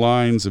opening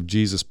lines of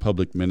Jesus'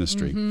 public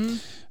ministry.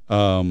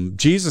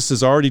 Jesus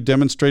has already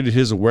demonstrated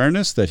his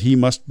awareness that he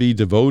must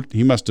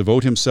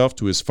devote himself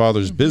to his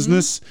Father's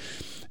business.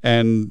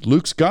 And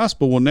Luke's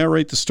gospel will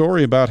narrate the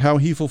story about how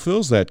he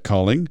fulfills that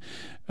calling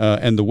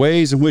and the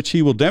ways in which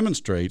he will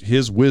demonstrate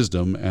his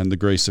wisdom and the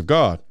grace of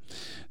God.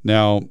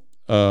 Now,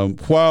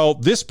 while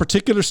this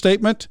particular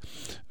statement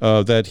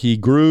that he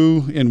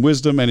grew in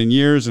wisdom and in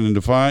years and in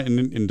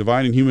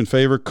divine and human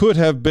favor could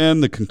have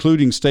been the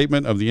concluding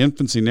statement of the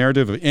infancy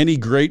narrative of any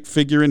great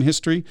figure in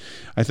history,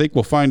 I think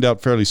we'll find out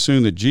fairly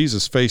soon that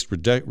Jesus faced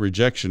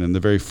rejection in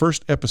the very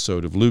first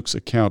episode of Luke's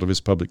account of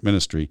his public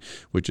ministry,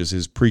 which is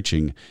his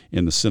preaching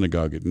in the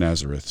synagogue at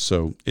Nazareth.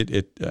 So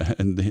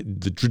and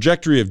the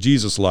trajectory of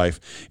Jesus' life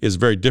is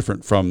very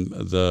different from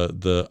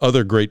the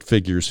other great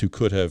figures who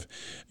could have,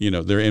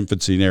 their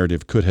infancy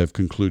narrative could have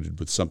concluded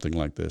with something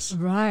like this.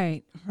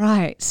 Right.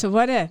 So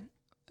what a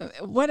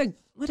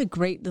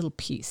great little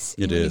piece.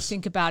 It is. When you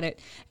think about it.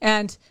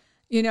 And,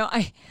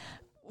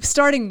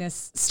 starting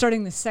this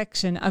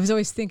section, I was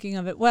always thinking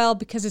of it, well,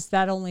 because it's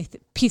that only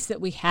piece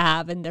that we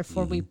have, and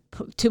therefore we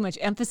put too much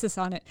emphasis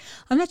on it.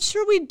 I'm not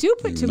sure we do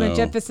put too much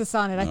emphasis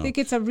on it. I think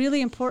it's a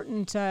really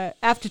important,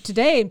 after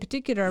today in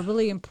particular, a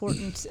really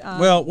important.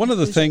 Well, one of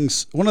the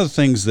things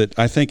that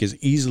I think is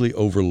easily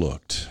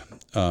overlooked,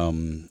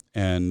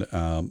 and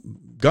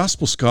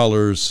gospel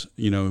scholars,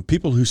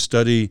 people who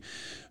study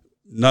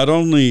not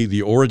only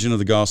the origin of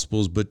the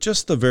Gospels, but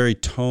just the very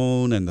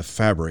tone and the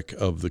fabric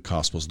of the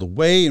Gospels, the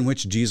way in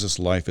which Jesus'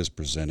 life is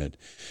presented,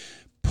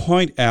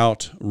 point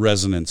out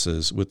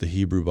resonances with the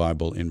Hebrew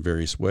Bible in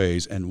various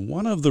ways. And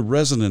one of the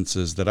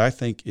resonances that I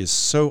think is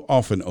so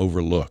often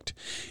overlooked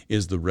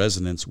is the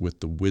resonance with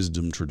the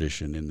wisdom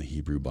tradition in the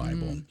Hebrew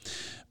Bible.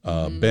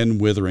 Ben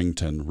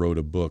Witherington wrote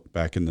a book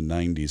back in the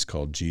 90s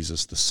called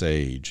Jesus the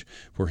Sage,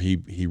 where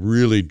he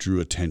really drew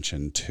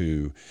attention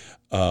to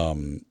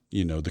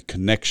the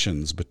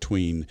connections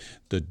between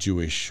the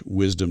Jewish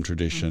wisdom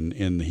tradition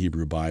in the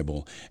Hebrew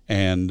Bible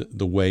and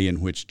the way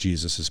in which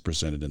Jesus is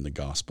presented in the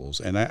Gospels.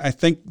 And I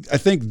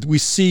think we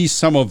see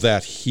some of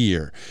that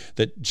here,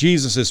 that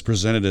Jesus is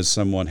presented as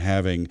someone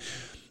having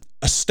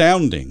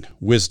astounding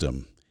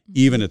wisdom,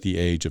 even at the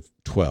age of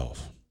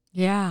 12.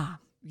 Yeah.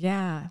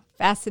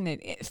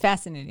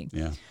 Fascinating.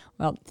 Yeah.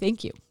 Well,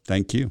 thank you.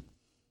 Thank you.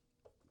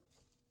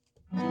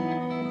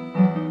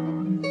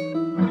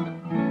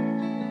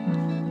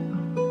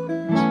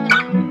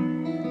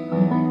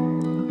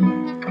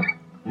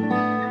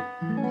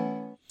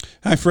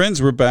 Hi,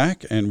 friends. We're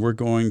back, and we're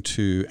going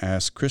to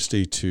ask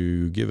Christy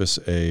to give us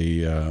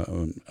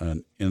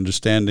an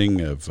understanding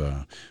of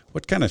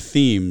what kind of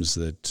themes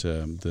that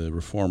the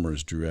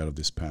Reformers drew out of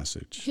this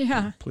passage.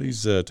 Yeah.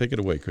 Please take it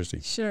away, Christy.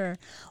 Sure.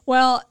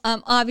 Well,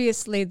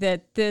 obviously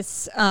that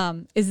this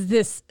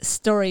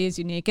story is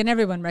unique, and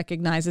everyone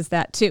recognizes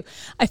that too.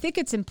 I think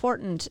it's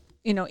important,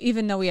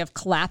 even though we have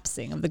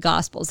collapsing of the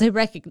Gospels,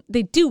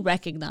 they do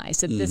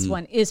recognize that this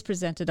one is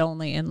presented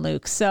only in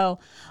Luke. So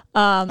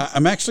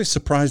I'm actually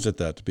surprised at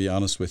that, to be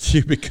honest with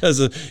you, because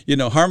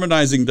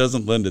harmonizing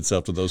doesn't lend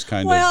itself to those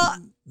kind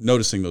of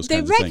noticing those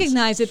kinds of things. They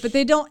recognize it, but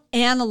they don't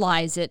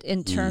analyze it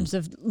in terms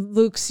of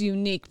Luke's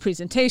unique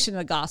presentation of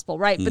the gospel,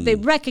 right? But they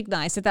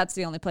recognize that that's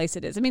the only place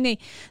it is. I mean, they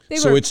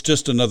So it's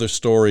just another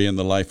story in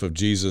the life of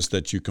Jesus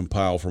that you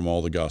compile from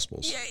all the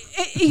Gospels.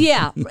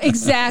 Yeah,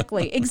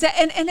 exactly. And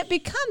that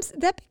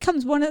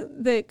becomes one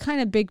of the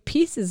kind of big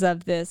pieces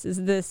of this,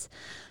 is this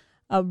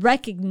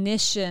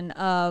recognition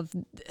of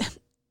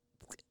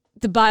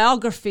the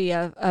biography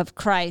of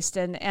Christ,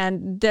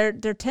 and there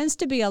tends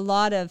to be a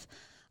lot of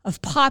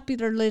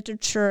popular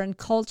literature and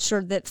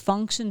culture that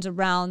functions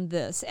around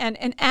this.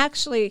 And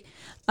actually,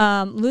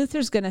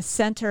 Luther's going to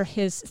center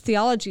his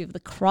theology of the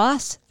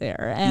cross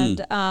there.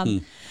 And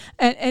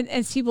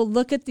as he will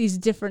look at these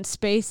different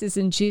spaces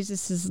in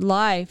Jesus'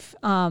 life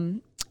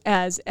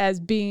as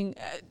being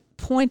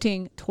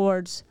pointing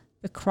towards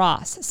the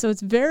cross. So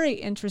it's very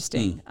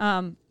interesting.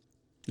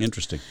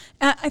 Interesting.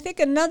 I think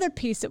another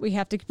piece that we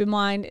have to keep in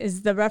mind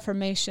is the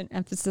Reformation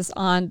emphasis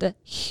on the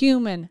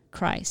human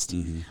Christ.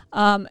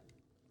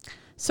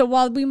 So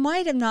while we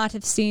might have not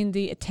have seen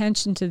the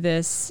attention to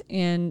this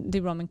in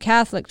the Roman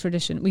Catholic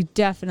tradition, we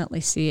definitely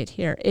see it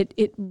here.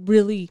 It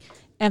really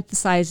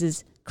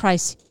emphasizes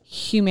Christ's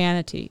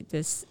humanity,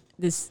 this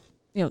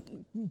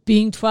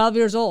being 12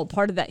 years old,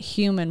 part of that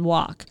human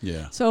walk.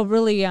 Yeah. So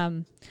really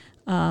an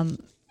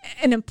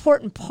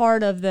important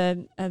part of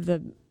the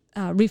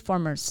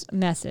Reformers'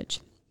 message.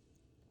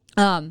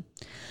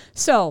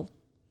 So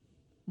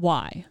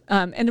why?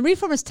 And the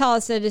Reformers tell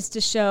us that it's to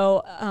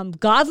show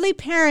godly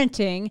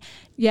parenting,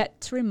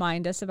 yet to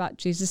remind us about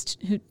Jesus,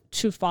 who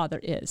true Father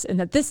is, and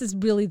that this is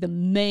really the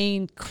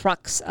main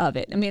crux of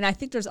it. I mean, I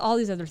think there's all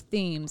these other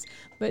themes,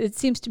 but it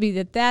seems to be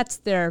that that's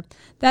their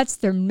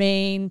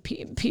main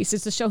piece,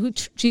 is to show who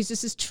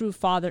Jesus' true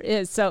Father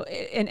is. So,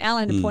 and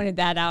Alan had pointed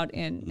that out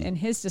in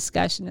his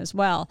discussion as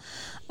well.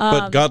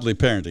 But godly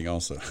parenting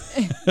also.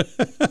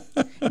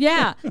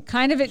 Yeah,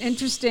 kind of an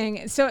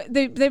interesting. So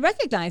they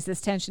recognize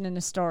this tension in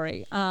the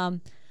story,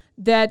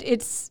 that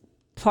it's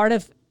part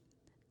of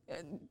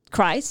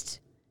Christ,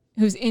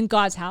 who's in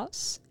God's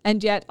house,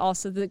 and yet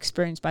also the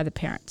experience by the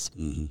parents.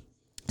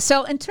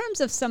 So in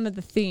terms of some of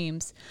the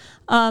themes,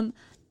 one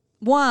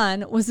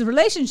was the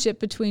relationship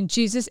between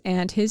Jesus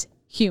and his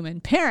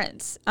human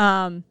parents.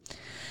 And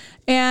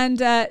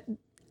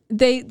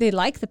they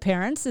like the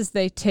parents as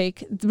they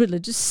take the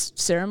religious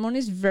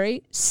ceremonies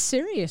very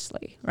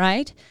seriously,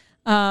 right?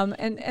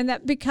 And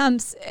that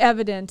becomes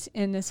evident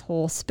in this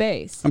whole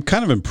space. I'm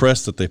kind of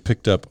impressed that they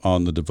picked up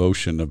on the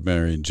devotion of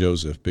Mary and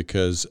Joseph,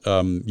 because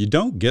you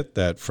don't get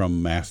that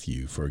from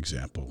Matthew, for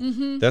example.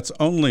 That's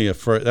only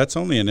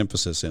an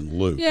emphasis in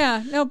Luke.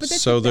 Yeah, no, but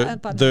so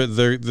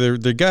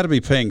they got to be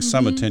paying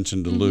some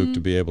attention to Luke to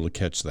be able to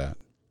catch that.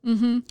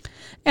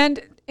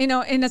 And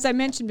and as I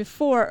mentioned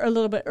before, a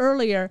little bit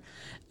earlier,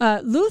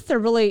 Luther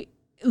really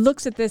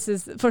looks at this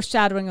as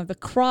foreshadowing of the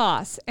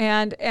cross.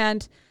 And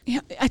you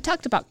know, I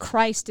talked about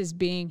Christ as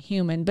being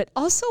human, but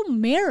also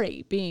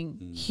Mary being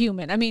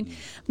human. I mean,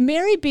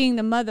 Mary being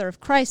the mother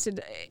of Christ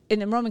in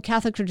the Roman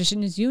Catholic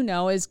tradition, as you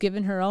know, is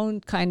given her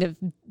own kind of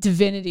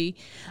divinity.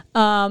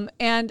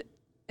 And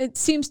it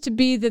seems to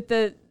be that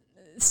there's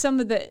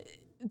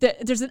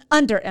an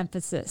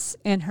underemphasis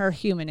in her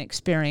human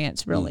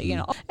experience, really, you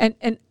know,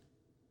 and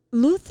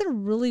Luther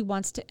really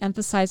wants to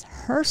emphasize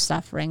her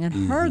suffering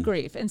and her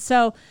grief. And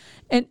so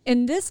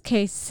in this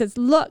case, he says,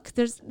 look,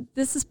 this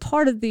is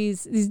part of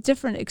these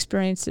different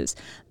experiences.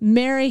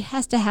 Mary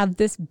has to have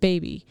this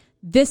baby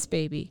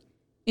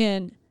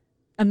in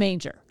a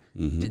manger,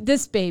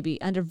 this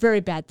baby under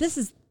very bad.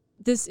 This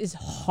is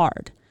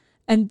hard.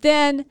 And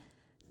then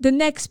the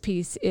next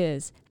piece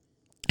is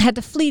had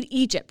to flee to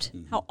Egypt,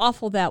 how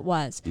awful that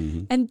was.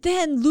 And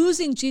then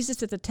losing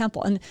Jesus at the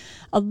temple. And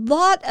a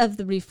lot of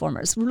the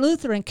reformers,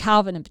 Luther and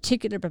Calvin in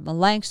particular, but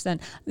Melanchthon,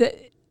 the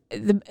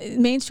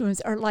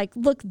mainstreamers are like,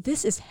 look,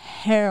 this is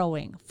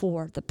harrowing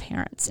for the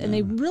parents. And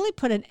they really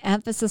put an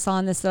emphasis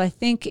on this that I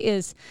think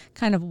is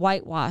kind of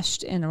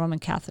whitewashed in the Roman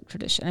Catholic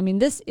tradition. I mean,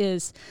 this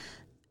is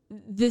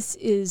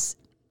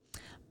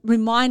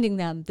reminding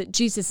them that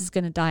Jesus is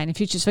going to die in the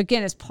future. So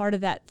again, it's part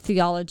of that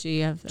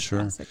theology of the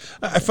classic.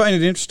 I find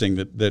it interesting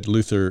that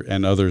Luther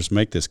and others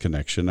make this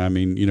connection. I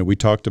mean, you know, we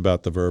talked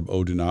about the verb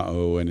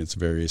odunao and its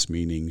various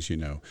meanings, you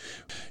know.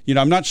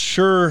 I'm not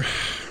sure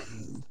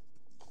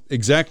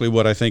exactly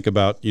what I think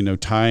about, you know,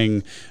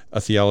 tying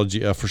a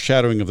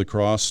foreshadowing of the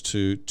cross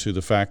to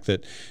the fact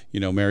that, you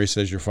know, Mary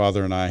says, your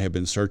father and I have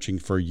been searching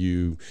for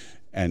you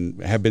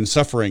and have been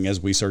suffering as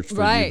we search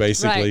for you,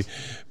 basically. Right.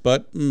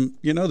 But,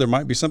 you know, there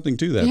might be something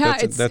to that. Yeah,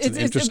 that's an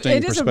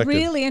interesting perspective. It is a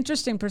really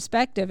interesting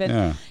perspective.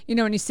 And, you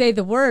know, when you say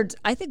the words,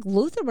 I think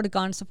Luther would have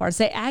gone so far as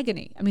to say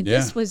agony. I mean,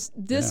 this was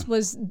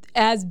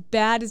as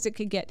bad as it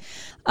could get.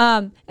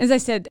 As I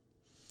said,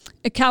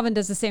 Calvin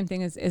does the same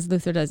thing as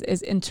Luther does,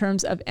 is in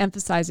terms of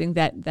emphasizing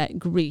that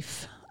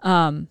grief.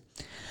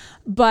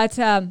 But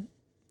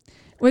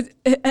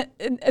with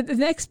the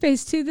next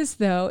phase to this,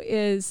 though,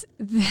 is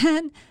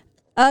then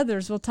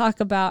others will talk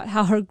about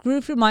how her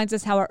grief reminds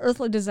us how our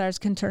earthly desires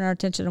can turn our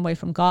attention away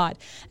from God.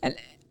 And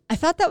I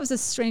thought that was a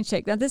strange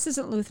take. Now, this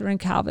isn't Luther and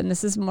Calvin.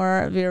 This is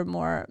more of your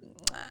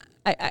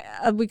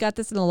we got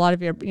this in a lot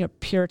of your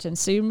Puritans.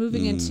 So you're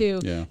moving into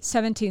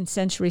 17th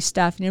century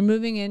stuff, and you're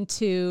moving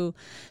into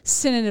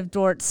Synod of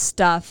Dort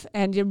stuff,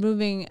 and you're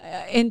moving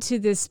into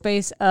this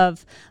space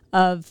of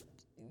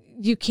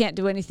you can't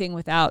do anything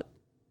without,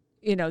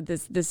 you know,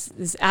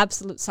 this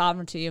absolute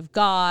sovereignty of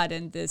God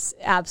and this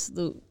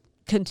absolute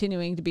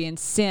continuing to be in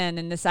sin,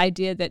 and this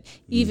idea that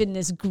even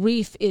this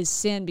grief is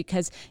sin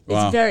because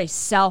it's very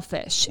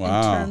selfish in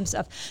terms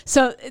of.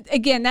 So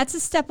again, that's a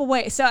step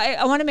away. So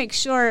I want to make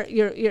sure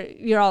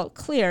you're all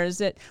clear, is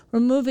that we're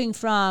moving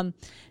from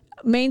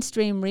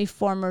mainstream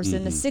reformers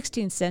in the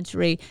 16th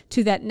century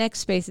to that next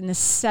space in the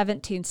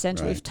 17th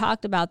century. We've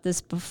talked about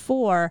this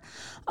before,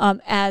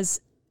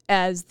 as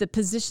the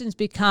positions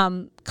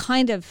become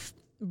kind of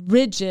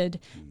rigid,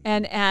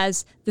 and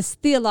as this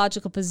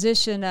theological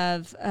position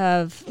of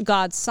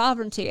God's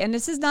sovereignty. And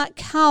this is not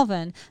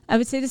Calvin. I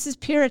would say this is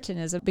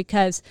Puritanism,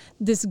 because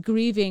this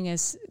grieving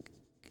is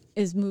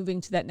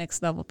moving to that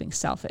next level of being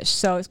selfish.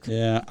 So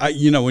when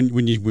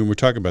we're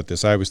talking about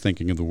this, I was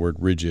thinking of the word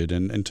rigid,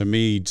 and to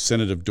me,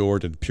 Synod of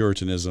Dort and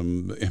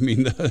Puritanism, I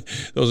mean,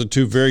 those are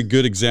two very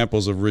good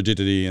examples of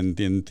rigidity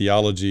in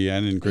theology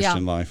and in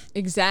Christian life.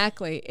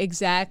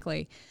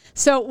 Exactly.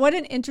 So what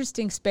an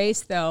interesting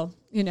space, though,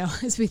 you know,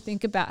 as we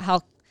think about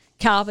how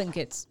Calvin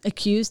gets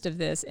accused of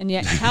this, and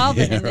yet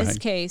Calvin in this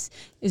case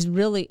is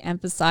really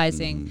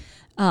emphasizing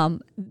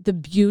the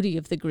beauty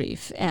of the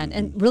grief,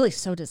 and really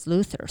so does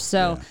Luther.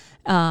 So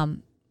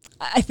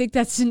I think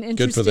that's an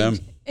interesting, good for them.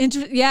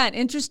 An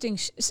interesting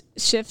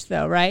shift,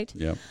 though, right?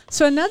 Yeah.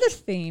 So another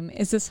theme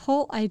is this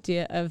whole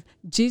idea of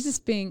Jesus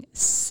being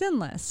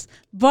sinless,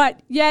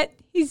 but yet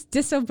he's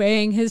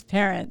disobeying his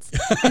parents.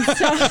 And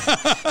so,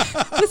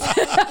 is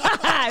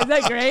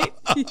that great?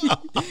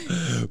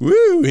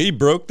 Woo! He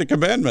broke the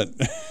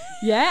commandment.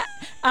 Yeah,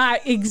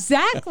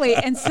 exactly.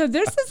 And so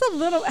this is a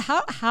little,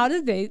 how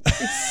do they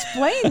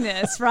explain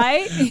this,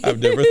 right? I've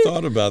never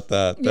thought about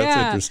that.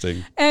 That's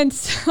interesting. And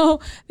so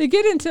they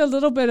get into a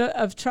little bit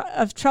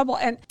of trouble.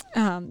 And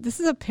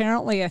this is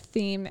apparently a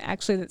theme,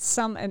 actually, that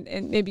some,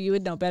 and maybe you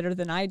would know better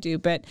than I do,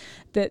 but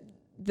that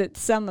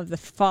some of the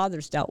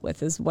fathers dealt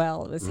with as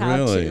well. It was how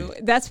to.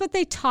 That's what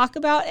they talk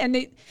about. And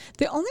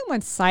the only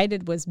one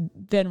cited was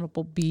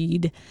Venerable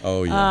Bede.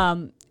 Oh, yeah.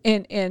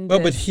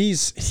 But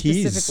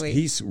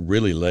he's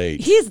really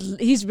late.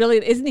 He's really,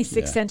 isn't he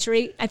 6th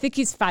century? I think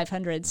he's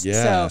 500s.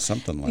 Yeah,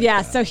 something like that.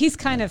 Yeah, so he's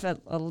kind of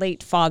a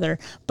late father.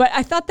 But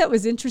I thought that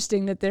was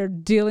interesting that they're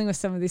dealing with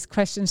some of these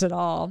questions at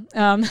all.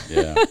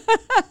 Yeah,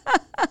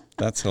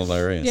 that's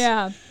hilarious.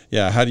 Yeah.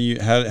 Yeah. How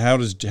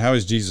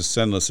is Jesus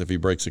sinless if he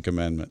breaks a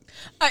commandment?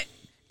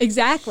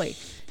 Exactly.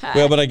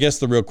 Well, but I guess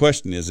the real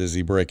question is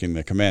he breaking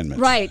the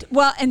commandment? Right.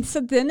 Well, and so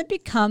then it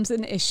becomes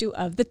an issue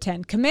of the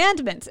 10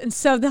 Commandments. And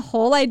so the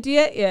whole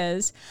idea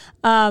is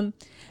the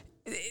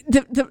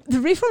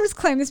Reformers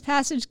claim this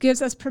passage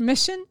gives us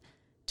permission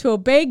to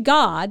obey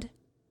God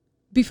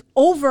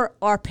over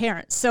our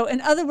parents. So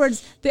in other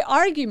words, the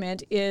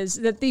argument is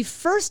that the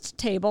first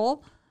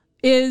table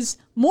is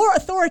more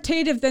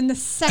authoritative than the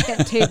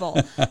second table.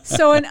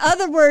 So in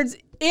other words,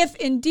 if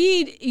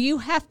indeed you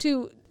have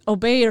to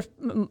obey your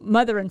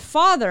mother and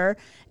father,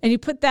 and you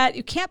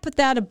can't put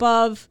that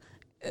above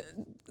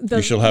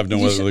you shall have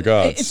no other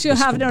gods. It shall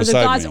have no other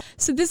gods.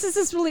 So this is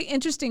this really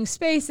interesting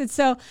space. And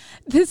so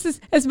this is,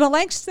 as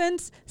Melanchthon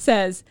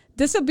says,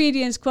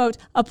 disobedience, quote,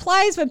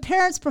 applies when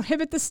parents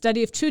prohibit the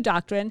study of true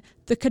doctrine,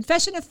 the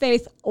confession of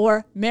faith,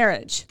 or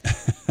marriage.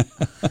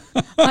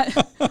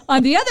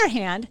 On the other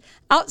hand,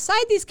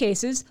 outside these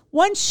cases,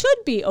 one should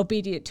be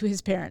obedient to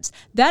his parents.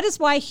 That is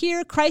why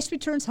here Christ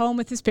returns home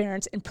with his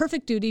parents in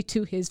perfect duty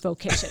to his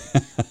vocation.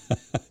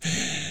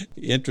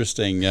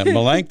 Interesting.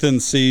 Melanchthon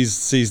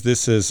sees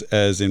this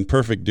as in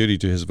perfect duty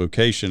to his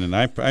vocation, and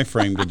I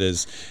framed it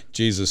as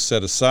Jesus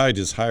set aside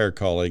his higher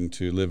calling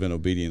to live in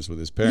obedience with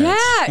his parents.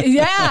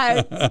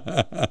 Yeah.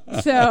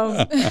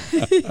 So...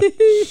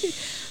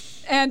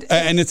 And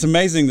it's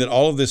amazing that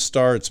all of this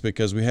starts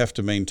because we have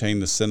to maintain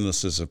the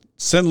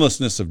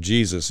sinlessness of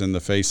Jesus in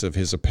the face of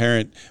his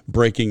apparent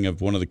breaking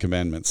of one of the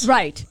commandments.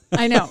 Right.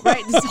 I know.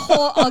 Right. This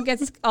whole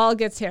all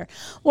gets here.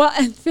 Well,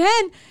 and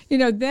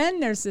then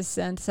there's this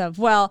sense of,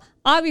 well,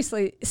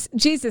 obviously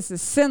Jesus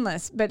is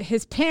sinless, but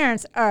his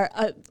parents are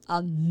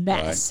a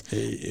mess.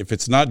 Right. If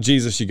it's not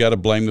Jesus, you got to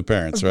blame the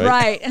parents, right?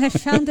 Right. And I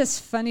found this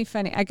funny,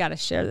 I got to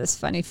share this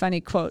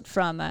funny quote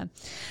from a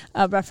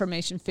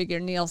Reformation figure,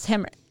 Niels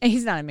Hemmer.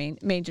 He's not a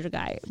major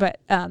guy, but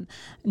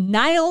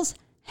Niels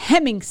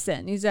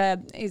Hemmingsen. He's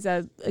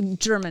a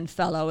German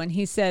fellow, and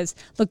he says,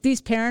 look,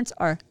 these parents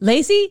are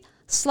lazy,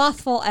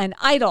 slothful, and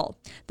idle,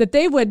 that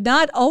they would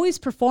not always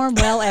perform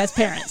well as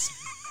parents.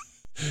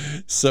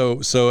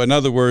 So in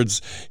other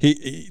words,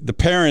 the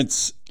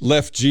parents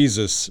left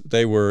Jesus.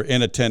 They were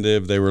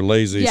inattentive. They were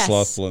lazy,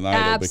 slothful, and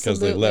idle because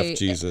they left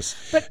Jesus.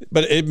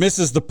 But it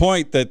misses the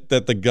point that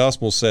the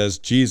gospel says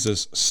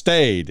Jesus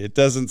stayed. It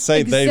doesn't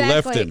say they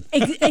left him.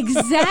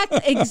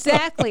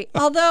 Exactly.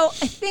 Although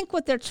I think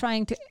what they're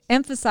trying to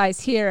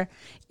emphasize here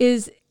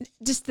is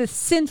just the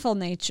sinful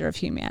nature of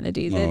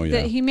humanity.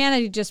 That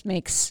humanity just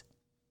makes...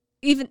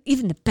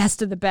 Even the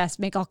best of the best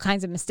make all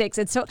kinds of mistakes.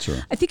 And so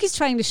I think he's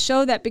trying to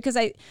show that because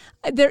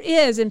there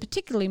is, and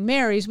particularly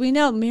Mary's, we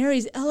know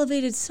Mary's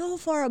elevated so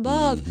far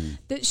above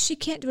that she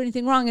can't do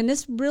anything wrong. And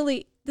this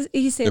really,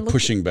 he's saying, they're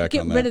pushing back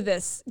on that. Get rid of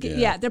this.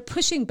 Yeah, they're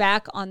pushing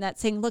back on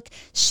that, saying, look,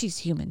 she's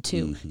human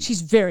too.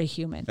 She's very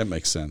human. That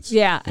makes sense.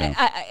 Yeah.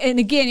 And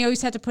again, you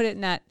always have to put it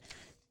in that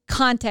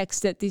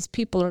context that these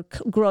people are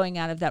growing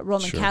out of that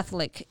Roman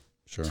Catholic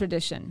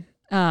tradition.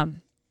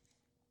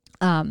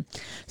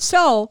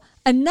 So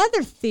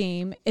another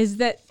theme is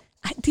that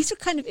these are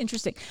kind of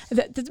interesting,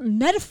 the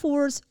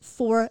metaphors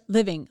for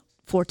living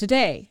for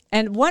today.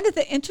 And one of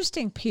the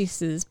interesting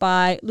pieces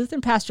by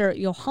Lutheran pastor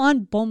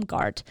Johann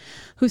Baumgart,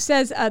 who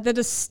says that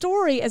a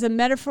story is a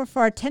metaphor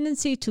for our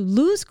tendency to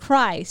lose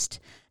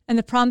Christ and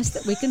the promise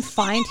that we can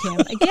find him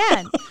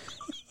again.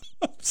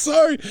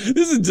 Sorry,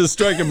 this is just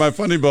striking my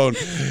funny bone.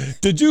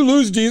 Did you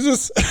lose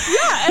Jesus?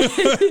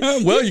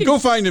 Yeah. Well, you go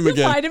find him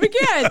again. Find him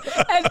again.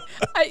 And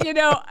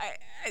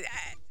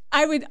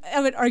I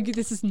would argue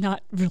this is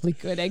not really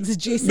good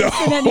exegesis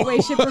in any way,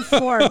 shape, or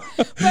form.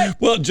 But,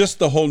 well, just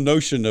the whole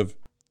notion of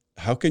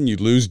how can you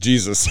lose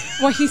Jesus?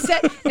 Well, he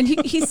said, and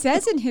he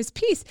says in his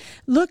piece,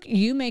 look,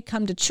 you may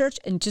come to church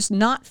and just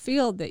not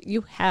feel that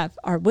you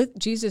are with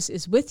Jesus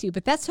is with you,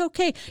 but that's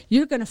okay.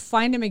 You're going to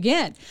find him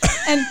again.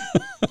 And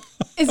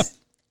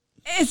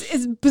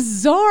as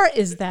bizarre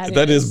as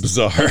that is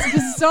bizarre. As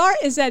bizarre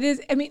as that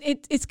is, I mean,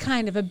 it's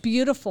kind of a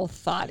beautiful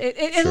thought.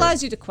 It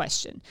allows you to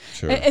question.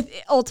 Sure. It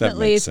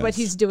ultimately is what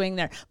he's doing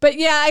there. But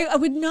yeah, I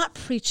would not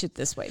preach it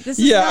this way.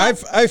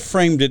 I've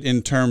framed it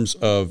in terms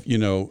of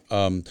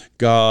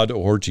God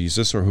or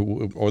Jesus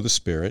or the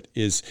Spirit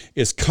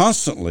is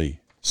constantly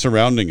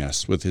surrounding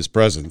us with his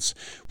presence,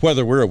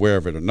 whether we're aware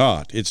of it or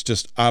not. It's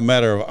just a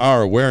matter of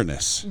our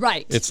awareness.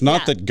 Right. It's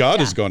not that God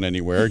has gone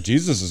anywhere.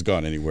 Jesus has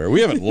gone anywhere.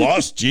 We haven't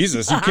lost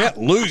Jesus. You can't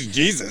lose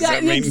Jesus.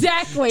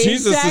 Exactly.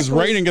 Jesus is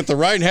reigning at the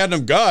right hand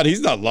of God.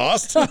 He's not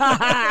lost.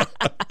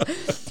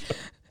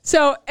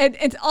 So, and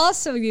it's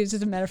also used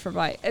as a metaphor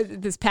by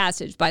this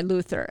passage by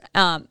Luther.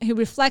 He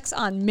reflects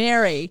on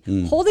Mary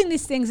holding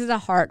these things as a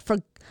heart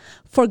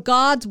for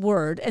God's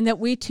word, and that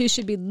we too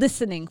should be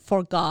listening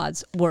for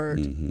God's word.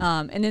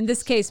 And in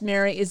this case,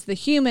 Mary is the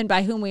human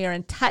by whom we are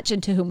in touch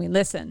and to whom we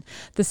listen,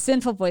 the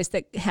sinful voice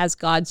that has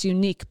God's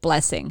unique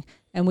blessing.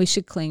 And we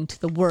should cling to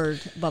the word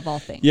above all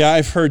things. Yeah,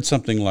 I've heard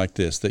something like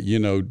this, that,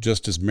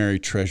 just as Mary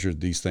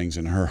treasured these things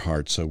in her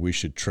heart, so we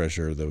should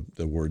treasure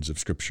the words of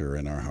Scripture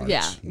in our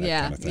hearts.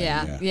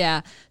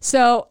 Yeah.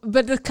 So,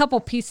 but a couple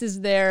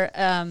pieces there.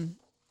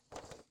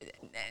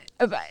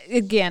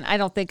 Again, I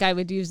don't think I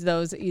would use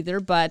those either,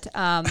 but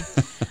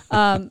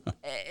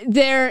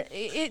they're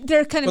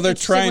kind of Well, they're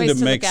trying to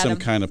ways make look at some them.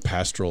 kind of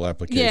pastoral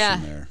application Yeah,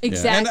 there.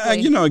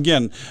 exactly. And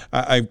again,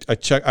 I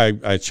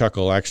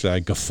chuckle. Actually, I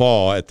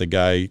guffaw at the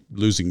guy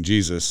losing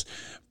Jesus,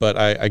 but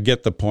I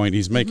get the point.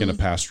 He's making a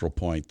pastoral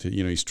point.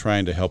 He's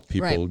trying to help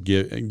people,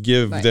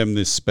 give them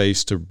this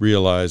space to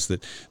realize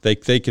that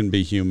they can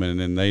be human,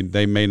 and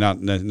they may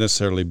not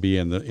necessarily be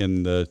in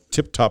the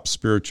tip top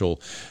spiritual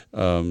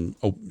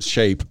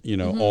shape,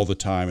 all the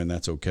time, and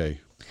that's okay.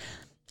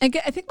 I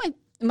think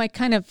my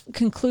kind of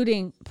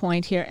concluding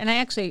point here, and I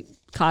actually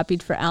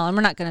copied for Alan.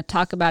 We're not going to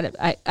talk about it.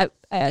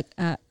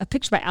 A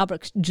picture by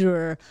Albrecht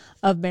Dürer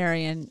of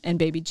Mary and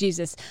baby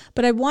Jesus.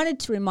 But I wanted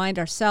to remind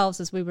ourselves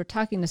as we were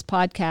talking this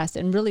podcast,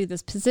 and really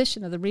this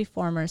position of the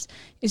Reformers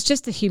is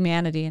just the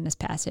humanity in this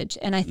passage.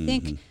 And I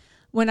think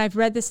when I've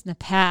read this in the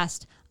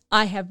past,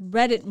 I have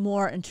read it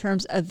more in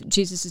terms of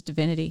Jesus'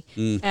 divinity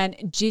and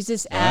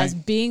Jesus as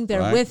being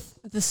there with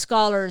the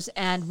scholars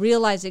and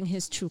realizing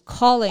his true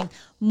calling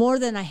more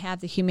than I have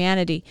the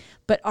humanity.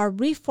 But our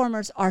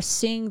Reformers are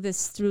seeing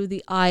this through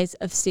the eyes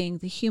of seeing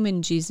the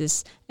human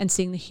Jesus and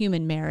seeing the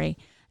human Mary.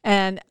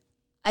 And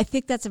I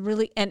think that's a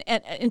really an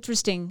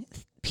interesting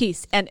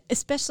piece, and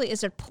especially as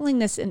they're pulling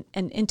this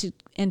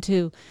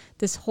into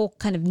this whole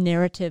kind of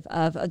narrative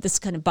of this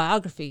kind of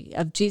biography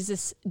of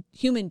Jesus,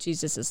 human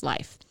Jesus's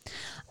life.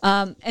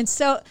 And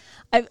so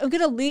I'm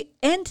going to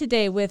end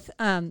today with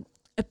a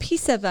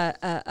piece of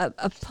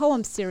a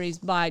poem series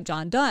by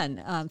John Donne.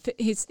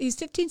 He's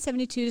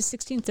 1572 to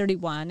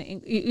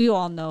 1631. You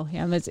all know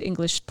him as an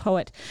English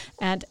poet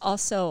and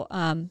also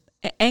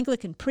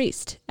Anglican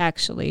priest,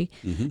 actually.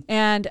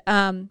 And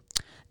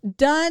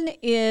Donne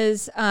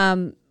is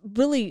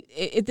really,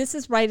 this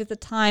is right at the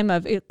time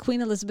of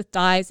Queen Elizabeth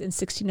dies in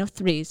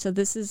 1603. So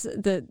this is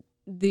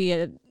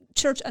the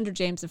church under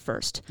James I,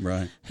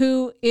 right?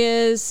 Who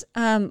is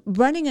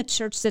running a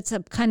church that's a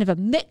kind of a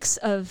mix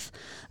of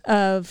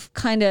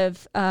kind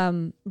of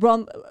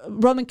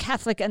Roman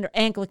Catholic under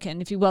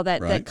Anglican, if you will,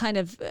 that kind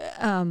of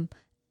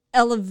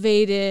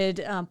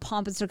elevated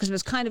pomp and circumstance. It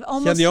was kind of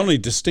almost. Yeah, the only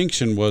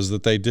distinction was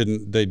that they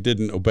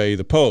didn't obey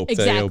the Pope.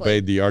 Exactly. They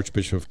obeyed the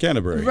Archbishop of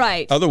Canterbury.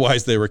 Right.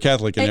 Otherwise, they were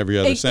Catholic in every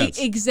other sense.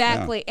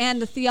 Exactly,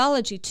 and the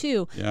theology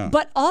too. Yeah.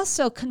 But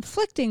also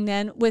conflicting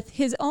then with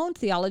his own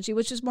theology,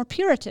 which is more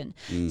Puritan.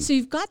 So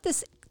you've got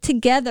this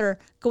together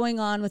going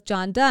on with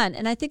John Donne,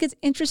 and I think it's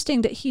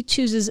interesting that he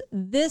chooses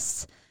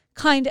this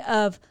kind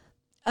of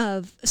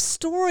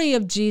story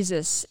of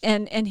Jesus,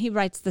 and he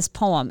writes this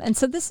poem. And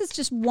so this is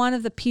just one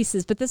of the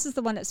pieces, but this is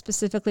the one that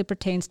specifically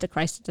pertains to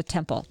Christ at the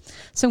temple.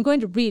 So I'm going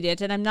to read it,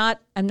 and I'm not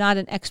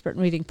an expert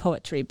in reading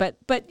poetry, but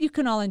you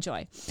can all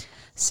enjoy.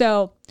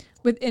 So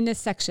within this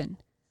section,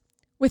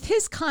 with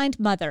his kind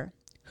mother,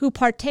 who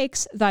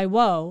partakes thy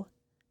woe,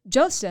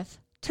 Joseph,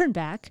 turn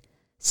back,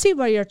 see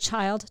where your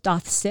child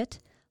doth sit,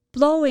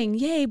 blowing,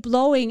 yea,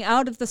 blowing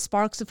out of the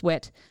sparks of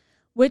wit,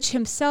 which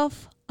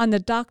himself on the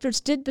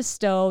doctors did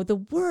bestow the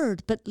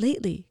word, but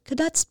lately could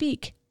not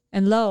speak.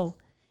 And lo,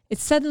 it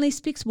suddenly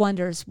speaks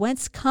wonders.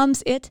 Whence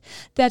comes it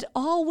that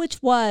all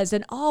which was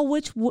and all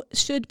which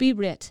should be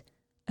writ,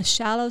 a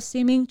shallow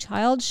seeming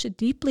child should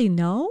deeply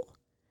know?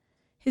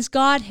 His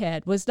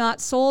godhead was not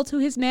sold to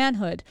his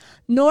manhood,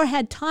 nor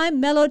had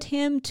time mellowed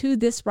him to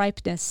this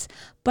ripeness.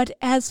 But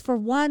as for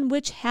one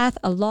which hath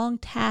a long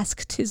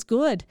task, 'tis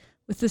good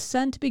with the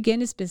sun to begin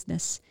his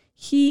business.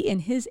 He in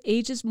his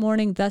age's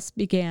morning thus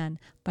began,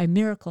 by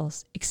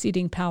miracles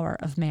exceeding power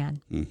of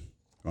man.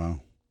 Wow,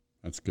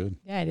 that's good.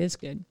 Yeah, it is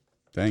good.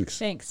 Thanks.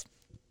 Thanks.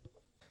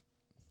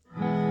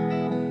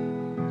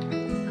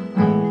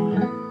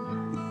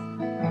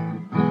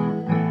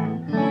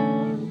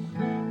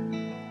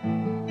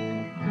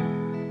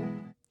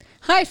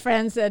 Hi,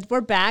 friends. We're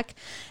back,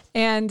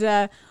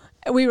 and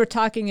we were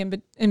talking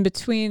in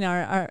between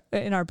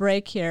our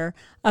break here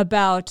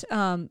about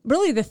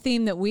really the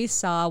theme that we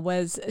saw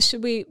was,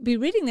 should we be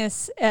reading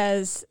this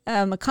as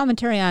a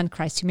commentary on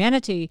Christ's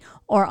humanity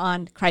or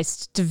on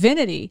Christ's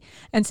divinity?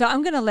 And so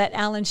I'm going to let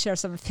Alan share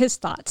some of his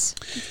thoughts.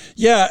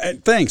 Yeah,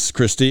 thanks,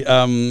 Christy.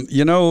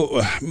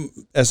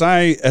 As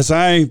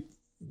I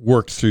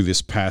worked through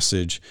this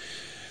passage,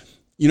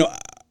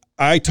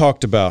 I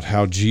talked about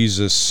how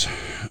Jesus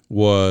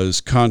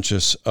was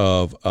conscious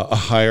of a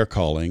higher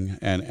calling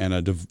and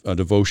a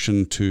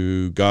devotion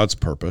to God's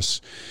purpose.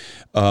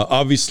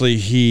 Obviously,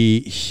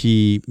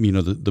 he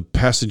the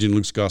passage in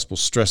Luke's gospel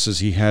stresses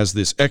he has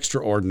this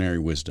extraordinary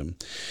wisdom.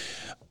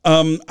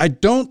 I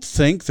don't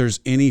think there's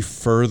any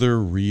further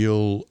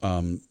real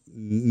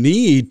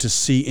need to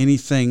see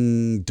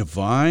anything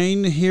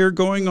divine here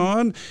going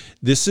on.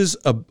 This is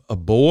a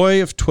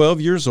boy of 12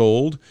 years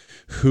old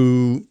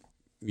who,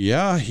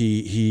 yeah,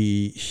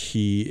 he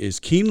is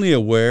keenly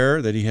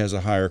aware that he has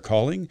a higher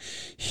calling.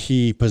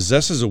 He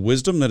possesses a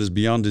wisdom that is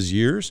beyond his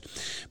years,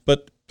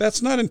 but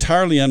that's not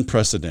entirely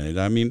unprecedented.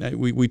 I mean,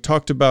 we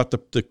talked about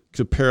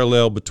the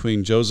parallel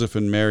between Joseph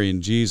and Mary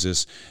and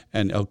Jesus,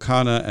 and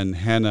Elkanah and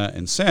Hannah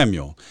and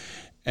Samuel.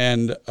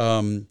 And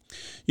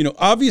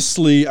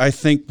obviously, I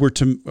think we're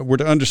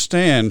to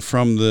understand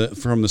from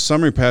the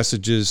summary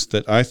passages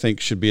that I think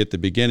should be at the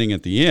beginning,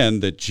 at the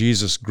end, that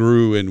Jesus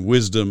grew in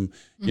wisdom,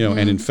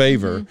 and in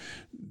favor.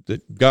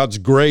 That God's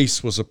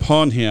grace was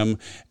upon him,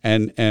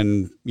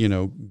 and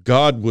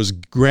God was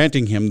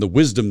granting him the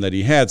wisdom that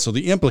he had. So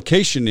the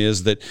implication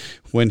is that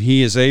when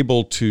he is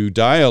able to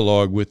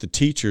dialogue with the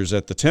teachers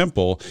at the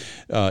temple,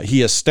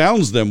 he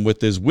astounds them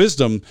with his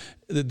wisdom.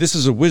 This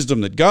is a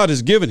wisdom that God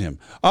has given him,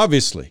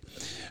 obviously.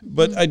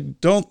 But I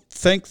don't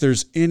think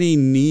there's any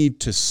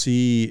need to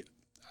see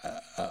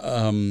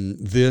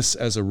this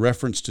as a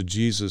reference to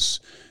Jesus'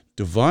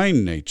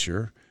 divine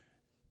nature,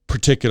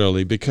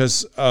 particularly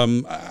because,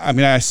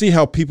 I see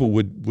how people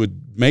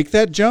would make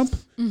that jump,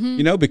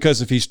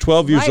 because if he's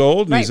 12 years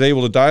old and he's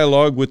able to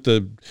dialogue with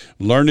the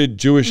learned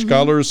Jewish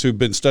scholars who've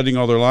been studying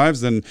all their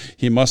lives, then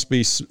he must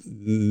be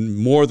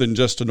more than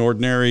just an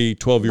ordinary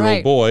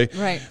 12-year-old boy.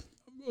 Right.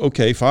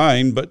 Okay,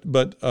 fine, but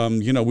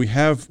we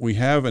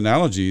have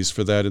analogies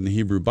for that in the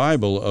Hebrew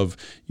Bible of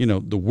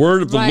the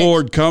word of the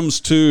Lord comes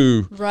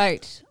to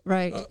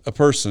a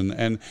person,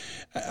 and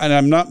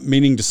I'm not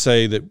meaning to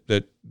say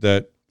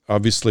that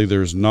obviously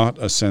there's not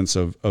a sense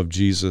of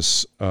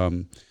Jesus'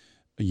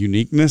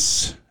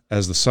 uniqueness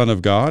as the Son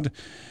of God,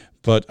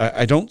 but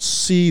I don't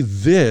see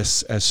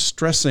this as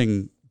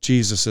stressing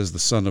Jesus as the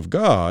Son of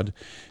God.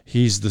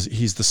 He's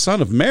the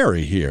Son of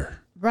Mary here.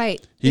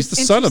 Right. He's the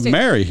Son of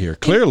Mary here,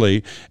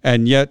 clearly,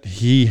 and yet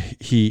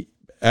he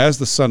as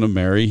the Son of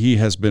Mary, he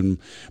has been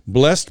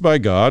blessed by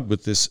God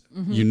with this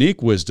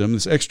unique wisdom,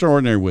 this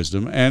extraordinary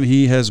wisdom, and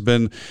he has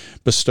been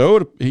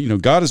bestowed,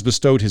 God has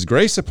bestowed his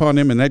grace upon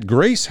him, and that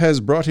grace has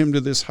brought him to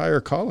this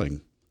higher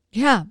calling.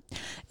 Yeah.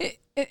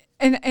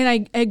 And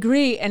I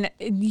agree, and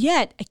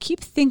yet I keep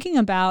thinking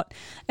about,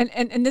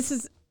 and this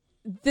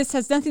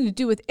has nothing to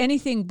do with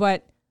anything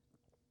but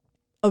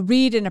a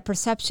read and a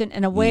perception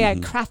and a way I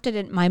crafted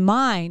it in my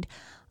mind.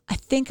 I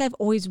think I've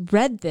always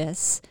read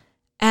this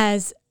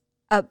as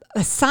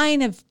a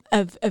sign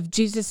of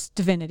Jesus'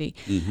 divinity.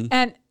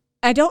 And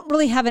I don't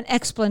really have an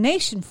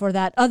explanation for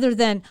that other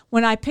than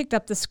when I picked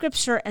up the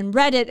scripture and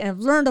read it and have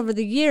learned over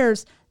the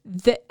years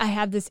that I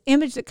have this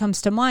image that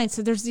comes to mind.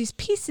 So there's these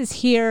pieces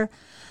here,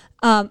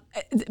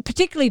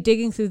 particularly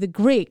digging through the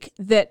Greek,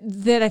 that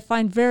I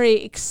find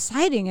very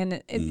exciting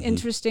and in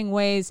interesting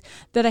ways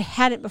that I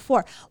hadn't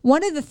before.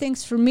 One of the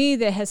things for me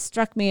that has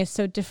struck me as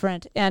so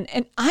different, and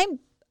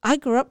I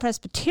grew up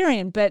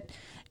Presbyterian, but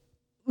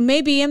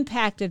maybe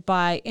impacted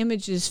by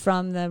images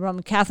from the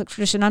Roman Catholic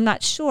tradition, I'm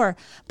not sure,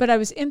 but I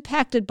was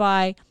impacted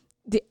by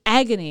the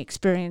agony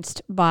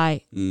experienced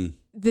by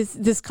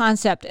this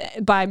concept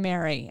by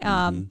Mary,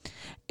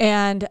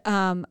 and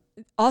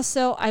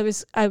also I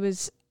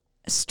was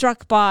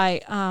struck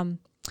by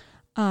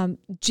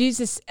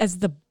Jesus as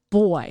the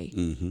boy.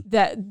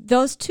 That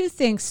those two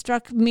things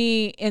struck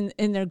me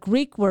in their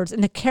Greek words,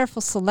 in the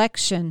careful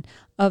selection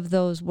of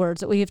those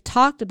words that we have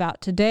talked about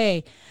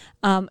today,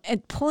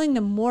 and pulling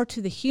them more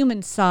to the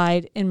human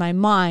side in my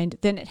mind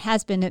than it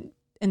has been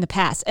in the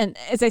past. And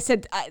as I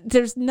said,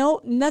 there's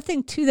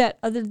nothing to that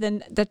other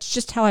than that's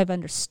just how I've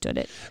understood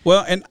it.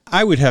 Well, and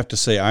I would have to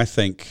say, I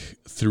think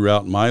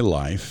throughout my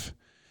life,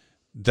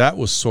 that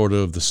was sort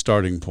of the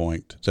starting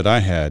point that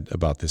I had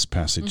about this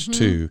passage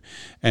too.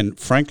 And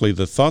frankly,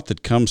 the thought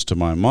that comes to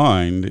my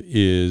mind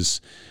is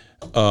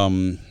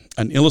an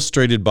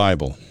illustrated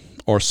Bible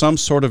or some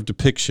sort of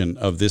depiction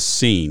of this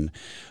scene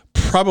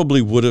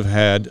probably would have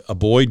had a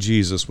boy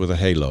Jesus with a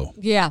halo.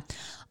 Yeah,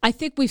 I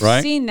think we've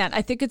seen that.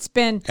 I think it's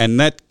been... And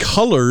that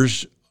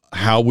colors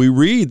how we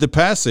read the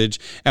passage,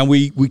 and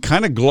we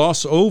kind of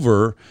gloss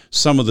over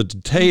some of the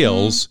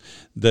details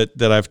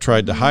that I've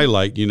tried to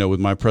highlight, with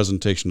my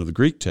presentation of the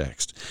Greek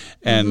text.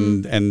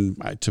 And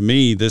to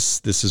me,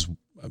 this is,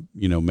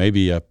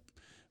 maybe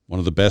one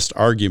of the best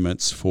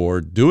arguments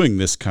for doing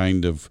this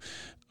kind of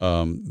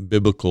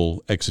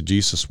biblical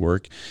exegesis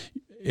work.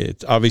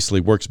 It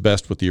obviously works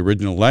best with the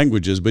original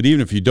languages, but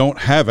even if you don't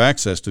have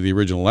access to the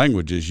original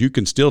languages, you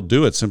can still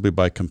do it simply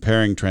by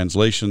comparing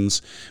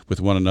translations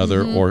with one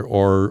another,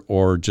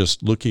 or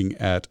just looking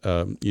at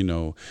a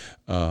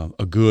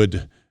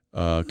good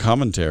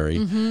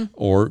commentary,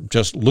 or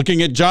just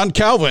looking at John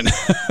Calvin,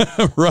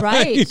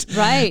 right?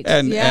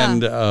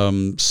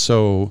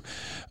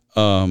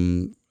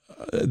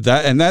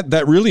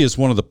 That really is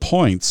one of the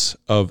points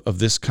of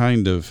this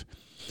kind of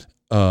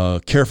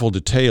careful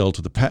attention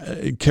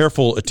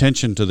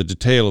to the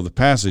detail of the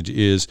passage,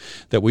 is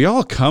that we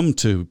all come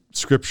to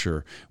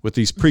Scripture with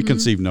these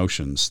preconceived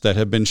notions that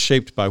have been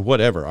shaped by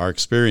whatever our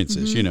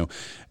experiences.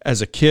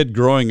 As a kid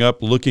growing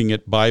up, looking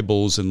at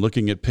Bibles and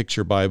looking at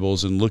picture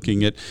Bibles and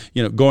looking at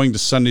going to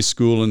Sunday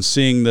school and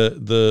seeing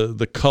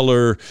the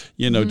color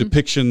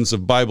depictions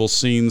of Bible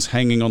scenes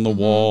hanging on the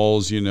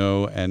walls,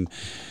 and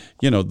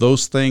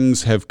those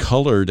things have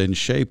colored and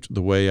shaped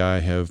the way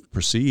I have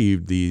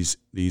perceived these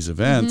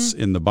events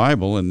in the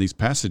Bible and these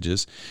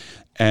passages.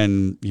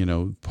 And,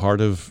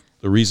 part of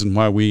the reason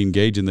why we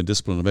engage in the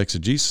discipline of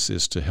exegesis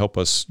is to help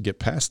us get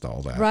past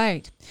all that.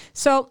 Right.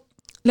 So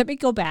let me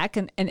go back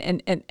and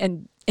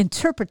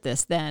interpret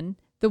this then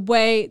the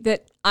way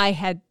that I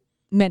had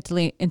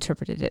mentally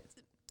interpreted it.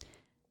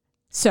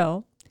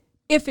 So,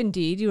 if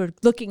indeed you are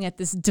looking at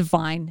this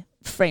divine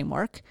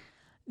framework,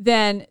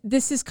 then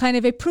this is kind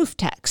of a proof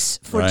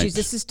text for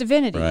Jesus'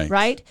 divinity,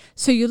 right?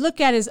 So you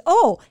look at it as,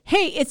 oh,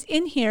 hey, it's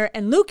in here,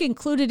 and Luke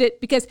included it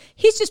because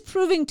he's just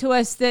proving to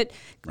us that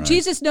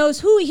Jesus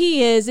knows who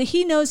he is, that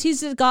he knows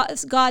he's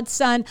God's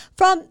son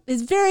from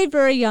his very,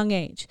 very young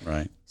age.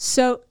 Right.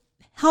 So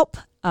help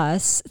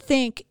us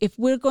think, if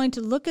we're going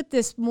to look at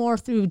this more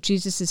through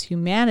Jesus'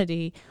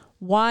 humanity,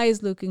 why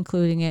is Luke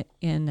including it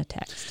in the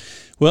text?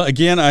 Well,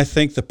 again, I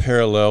think the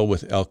parallel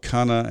with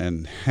Elkanah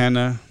and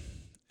Hannah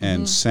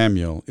and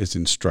Samuel is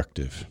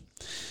instructive.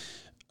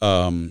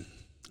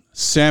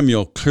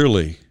 Samuel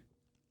clearly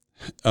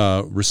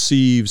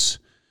receives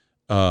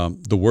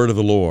the word of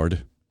the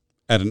Lord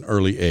at an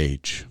early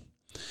age.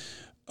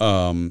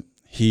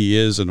 He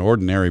is an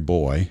ordinary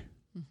boy,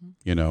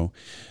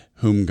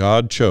 whom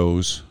God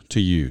chose to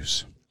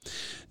use.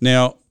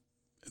 Now,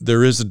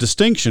 there is a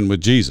distinction with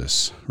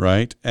Jesus,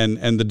 right?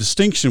 And the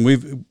distinction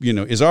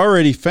is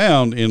already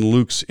found in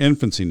Luke's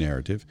infancy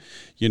narrative.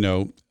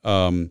 In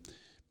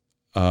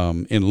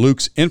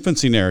Luke's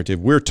infancy narrative,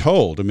 we're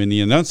told,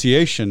 the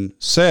Annunciation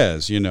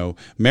says,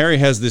 Mary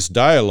has this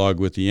dialogue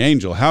with the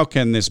angel. How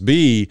can this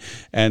be?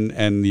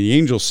 And the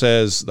angel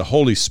says, the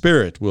Holy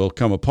Spirit will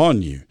come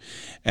upon you.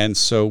 And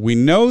so we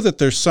know that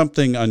there's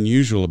something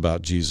unusual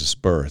about Jesus'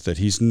 birth, that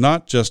he's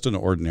not just an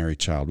ordinary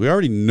child. We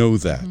already know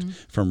that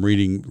from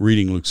reading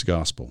Luke's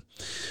gospel.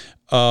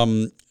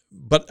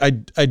 But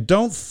I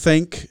don't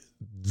think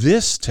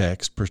this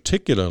text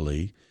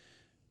particularly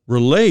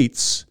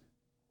relates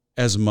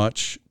as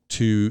much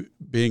to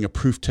being a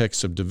proof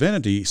text of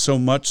divinity, so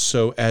much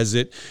so as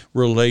it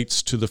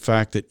relates to the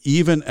fact that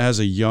even as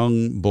a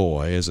young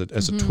boy, as a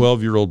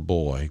 12-year-old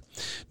boy,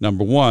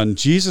 number one,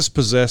 Jesus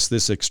possessed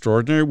this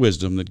extraordinary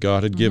wisdom that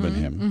God had given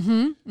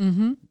him,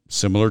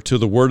 similar to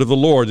the word of the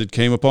Lord that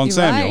came upon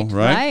Samuel,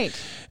 right?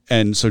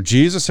 And so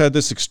Jesus had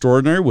this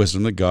extraordinary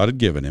wisdom that God had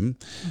given him,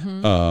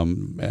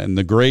 and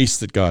the grace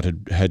that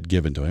God had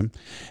given to him,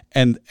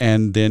 and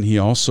then he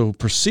also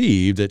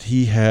perceived that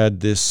he had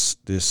this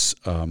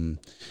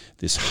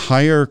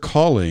higher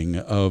calling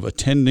of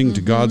attending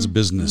to God's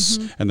business,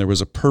 and there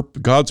was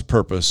God's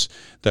purpose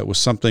that was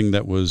something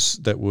that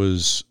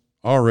was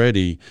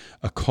already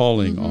a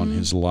calling on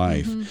his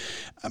life.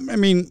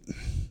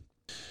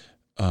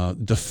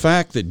 The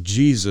fact that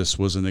Jesus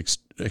was an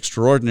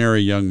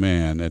extraordinary young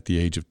man at the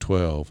age of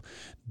 12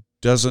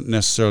 doesn't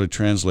necessarily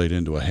translate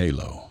into a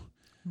halo.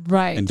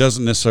 Right. And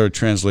doesn't necessarily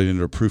translate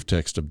into a proof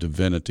text of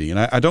divinity. And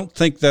I don't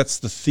think that's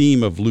the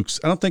theme of Luke's.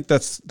 I don't think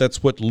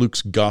that's what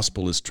Luke's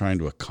gospel is trying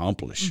to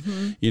accomplish.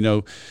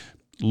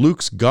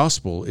 Luke's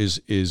gospel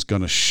is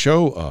going to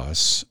show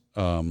us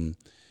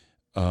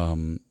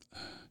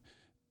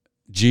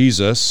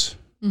Jesus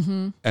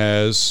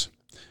as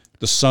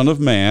the Son of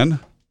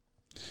Man,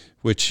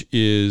 which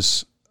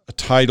is a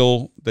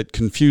title that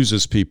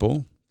confuses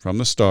people from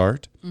the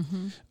start.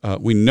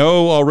 We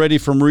know already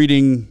from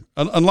reading,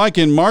 unlike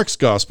in Mark's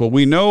gospel,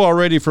 we know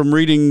already from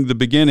reading the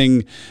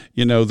beginning,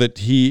 that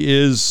he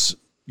is,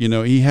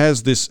 he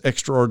has this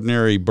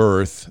extraordinary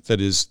birth that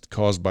is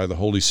caused by the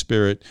Holy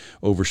Spirit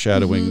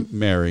overshadowing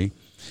Mary.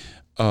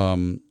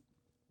 And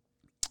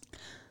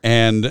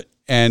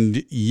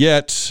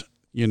yet,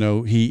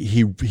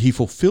 he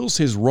fulfills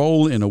his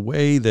role in a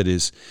way that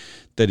is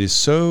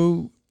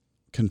so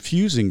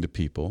confusing to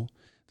people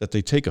that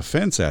they take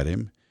offense at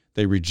him.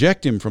 They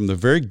reject him from the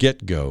very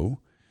get-go.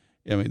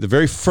 The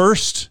very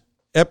first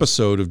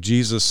episode of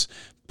Jesus'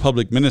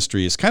 public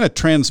ministry is kind of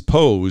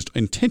transposed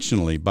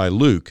intentionally by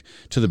Luke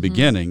to the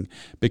beginning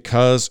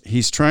because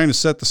he's trying to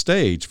set the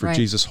stage for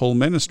Jesus' whole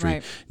ministry.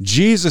 Right.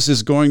 Jesus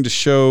is going to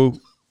show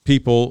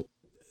people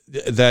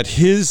that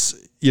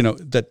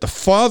that the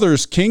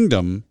Father's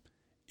kingdom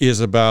is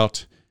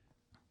about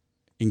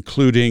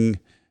including,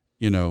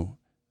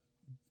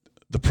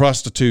 the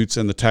prostitutes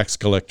and the tax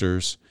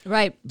collectors,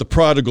 right? The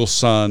prodigal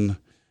son,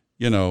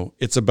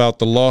 it's about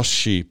the lost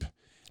sheep,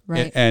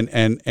 right?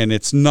 And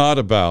it's not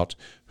about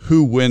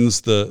who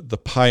wins the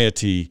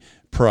piety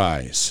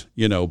prize,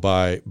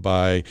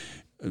 by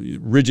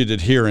rigid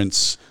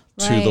adherence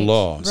to the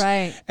laws,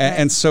 right?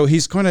 And so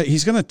he's going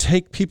to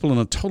take people in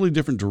a totally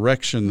different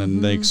direction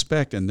than they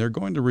expect, and they're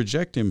going to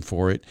reject him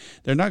for it.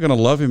 They're not going to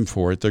love him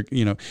for it.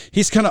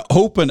 He's going to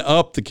open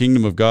up the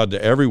kingdom of God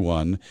to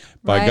everyone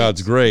by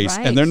God's grace,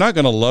 and they're not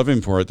going to love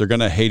him for it. They're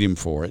going to hate him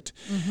for it.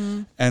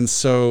 And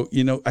so,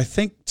 I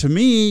think to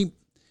me,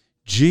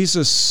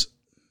 Jesus'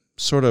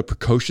 sort of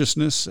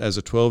precociousness as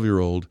a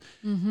 12-year-old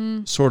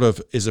sort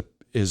of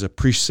is a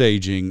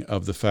presaging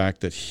of the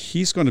fact that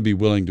he's going to be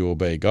willing to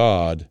obey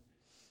God.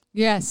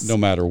 Yes. No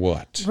matter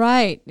what.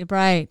 Right.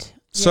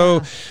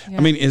 So,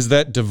 is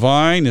that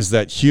divine? Is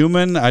that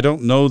human? I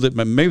don't know that.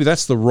 Maybe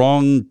that's the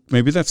wrong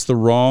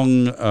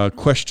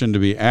question to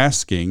be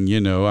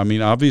asking.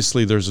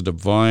 Obviously there's a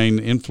divine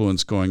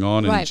influence going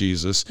on in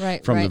Jesus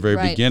from the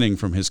very beginning,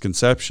 from his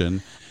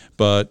conception.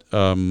 But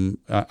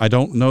I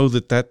don't know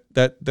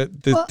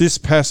that this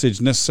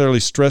passage necessarily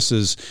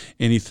stresses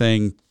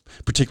anything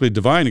particularly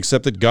divine,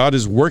 except that God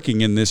is working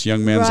in this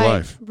young man's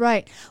life.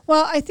 Right.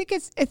 Well, I think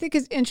it's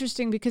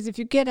interesting because if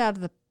you get out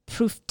of the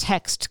proof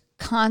text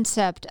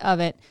concept of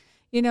it,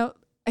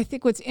 I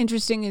think what's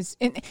interesting is,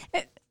 and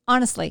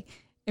honestly,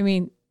 I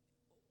mean,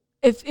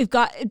 if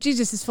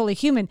Jesus is fully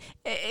human,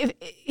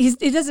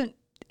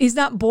 he's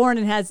not born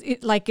and has,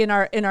 like in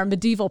our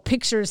medieval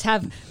pictures,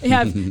 have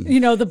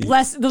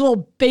the little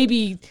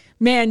baby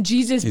man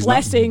Jesus He's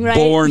blessing, not right?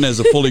 Born as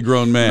a fully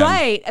grown man.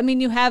 Right. I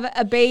mean, you have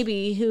a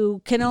baby who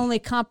can only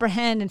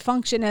comprehend and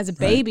function as a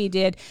baby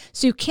did.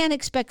 So you can't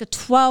expect a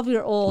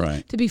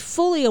 12-year-old to be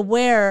fully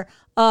aware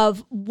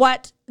of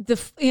what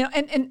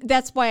and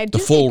that's why I do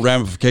the full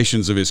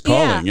ramifications of his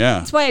calling. Yeah.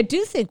 That's why I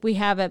do think we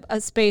have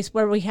a space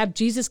where we have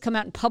Jesus come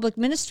out in public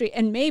ministry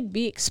and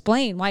maybe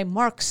explain why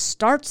Mark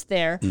starts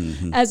there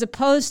as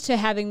opposed to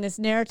having this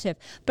narrative.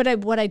 But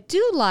what I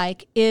do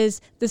like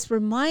is this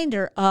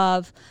reminder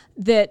of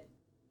that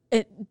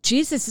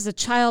Jesus is a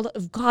child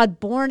of God,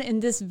 born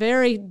in this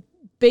very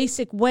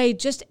basic way,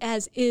 just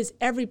as is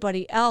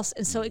everybody else.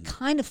 And so it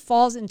kind of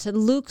falls into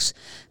Luke's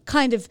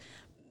kind of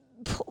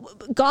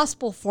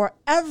gospel for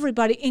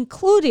everybody,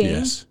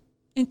 including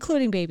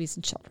babies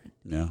and children.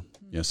 Yeah.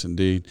 Yes,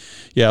 indeed.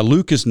 Yeah,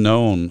 Luke is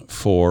known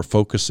for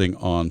focusing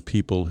on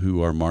people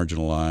who are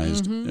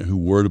marginalized, who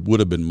would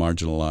have been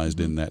marginalized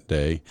in that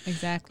day.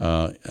 Exactly.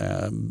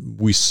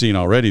 We've seen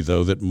already,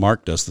 though, that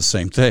Mark does the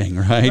same thing,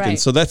 right? And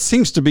so that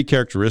seems to be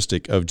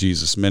characteristic of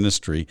Jesus'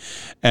 ministry.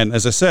 And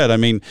as I said, I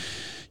mean,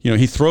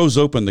 he throws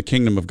open the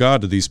kingdom of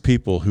God to these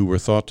people who were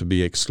thought to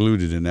be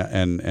excluded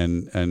and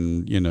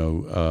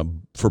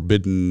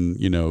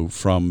forbidden,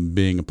 from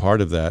being a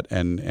part of that.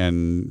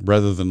 And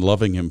rather than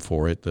loving him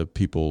for it, the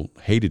people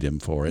hated him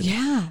for it.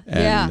 Yeah.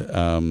 And,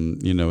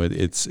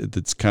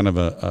 it's kind of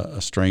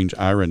a strange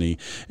irony.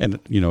 And,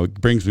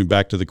 it brings me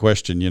back to the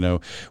question,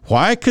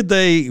 why could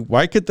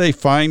they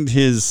find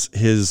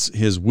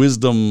his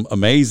wisdom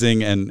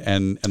amazing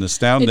and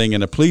astounding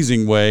in a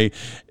pleasing way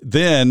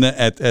then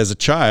as a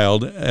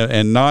child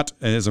and not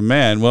as a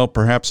man? Well,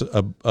 perhaps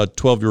a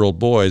 12-year-old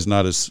boy is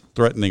not as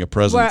threatening a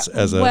presence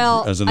as an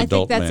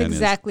adult man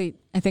is.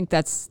 I think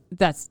that's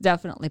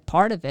definitely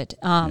part of it.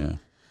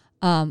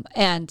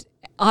 And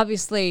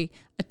obviously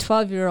a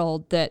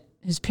 12-year-old that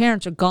whose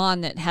parents are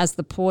gone that has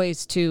the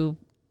poise to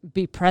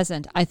be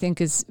present, I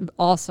think is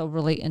also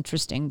really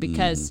interesting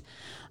because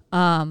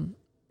and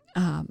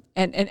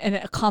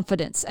a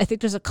confidence. I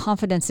think there's a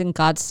confidence in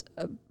God's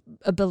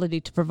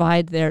ability to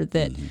provide there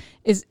that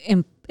is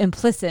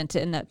implicit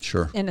in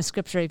a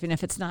scripture, even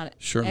if it's not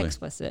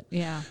explicit.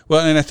 Yeah.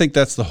 Well, and I think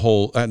that's the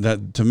whole.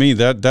 That to me,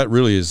 that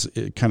really is.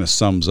 It kind of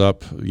sums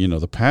up.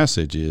 The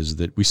passage is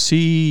that we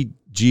see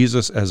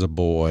Jesus as a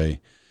boy,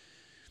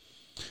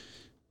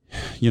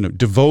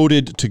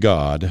 devoted to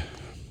God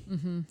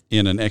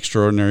in an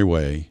extraordinary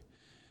way.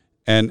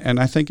 And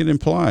I think it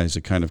implies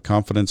a kind of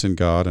confidence in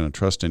God and a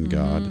trust in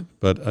God,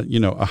 but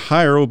a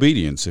higher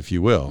obedience, if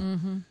you will.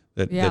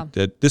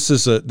 That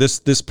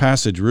this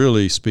passage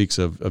really speaks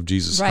of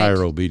Jesus'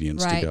 higher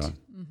obedience to God.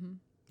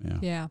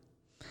 Yeah.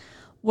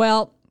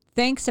 Well,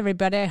 thanks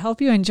everybody. I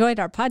hope you enjoyed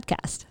our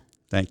podcast.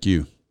 Thank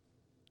you.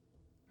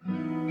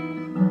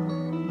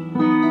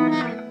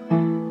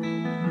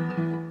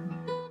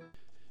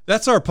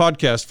 That's our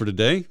podcast for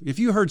today. If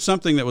you heard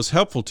something that was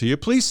helpful to you,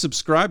 please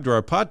subscribe to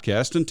our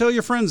podcast and tell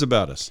your friends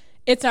about us.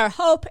 It's our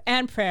hope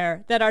and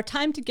prayer that our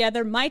time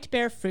together might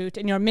bear fruit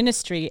in your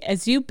ministry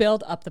as you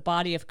build up the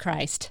body of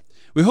Christ.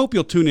 We hope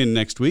you'll tune in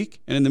next week.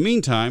 And in the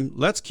meantime,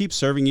 let's keep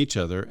serving each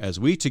other as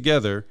we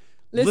together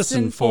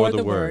listen for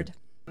the word.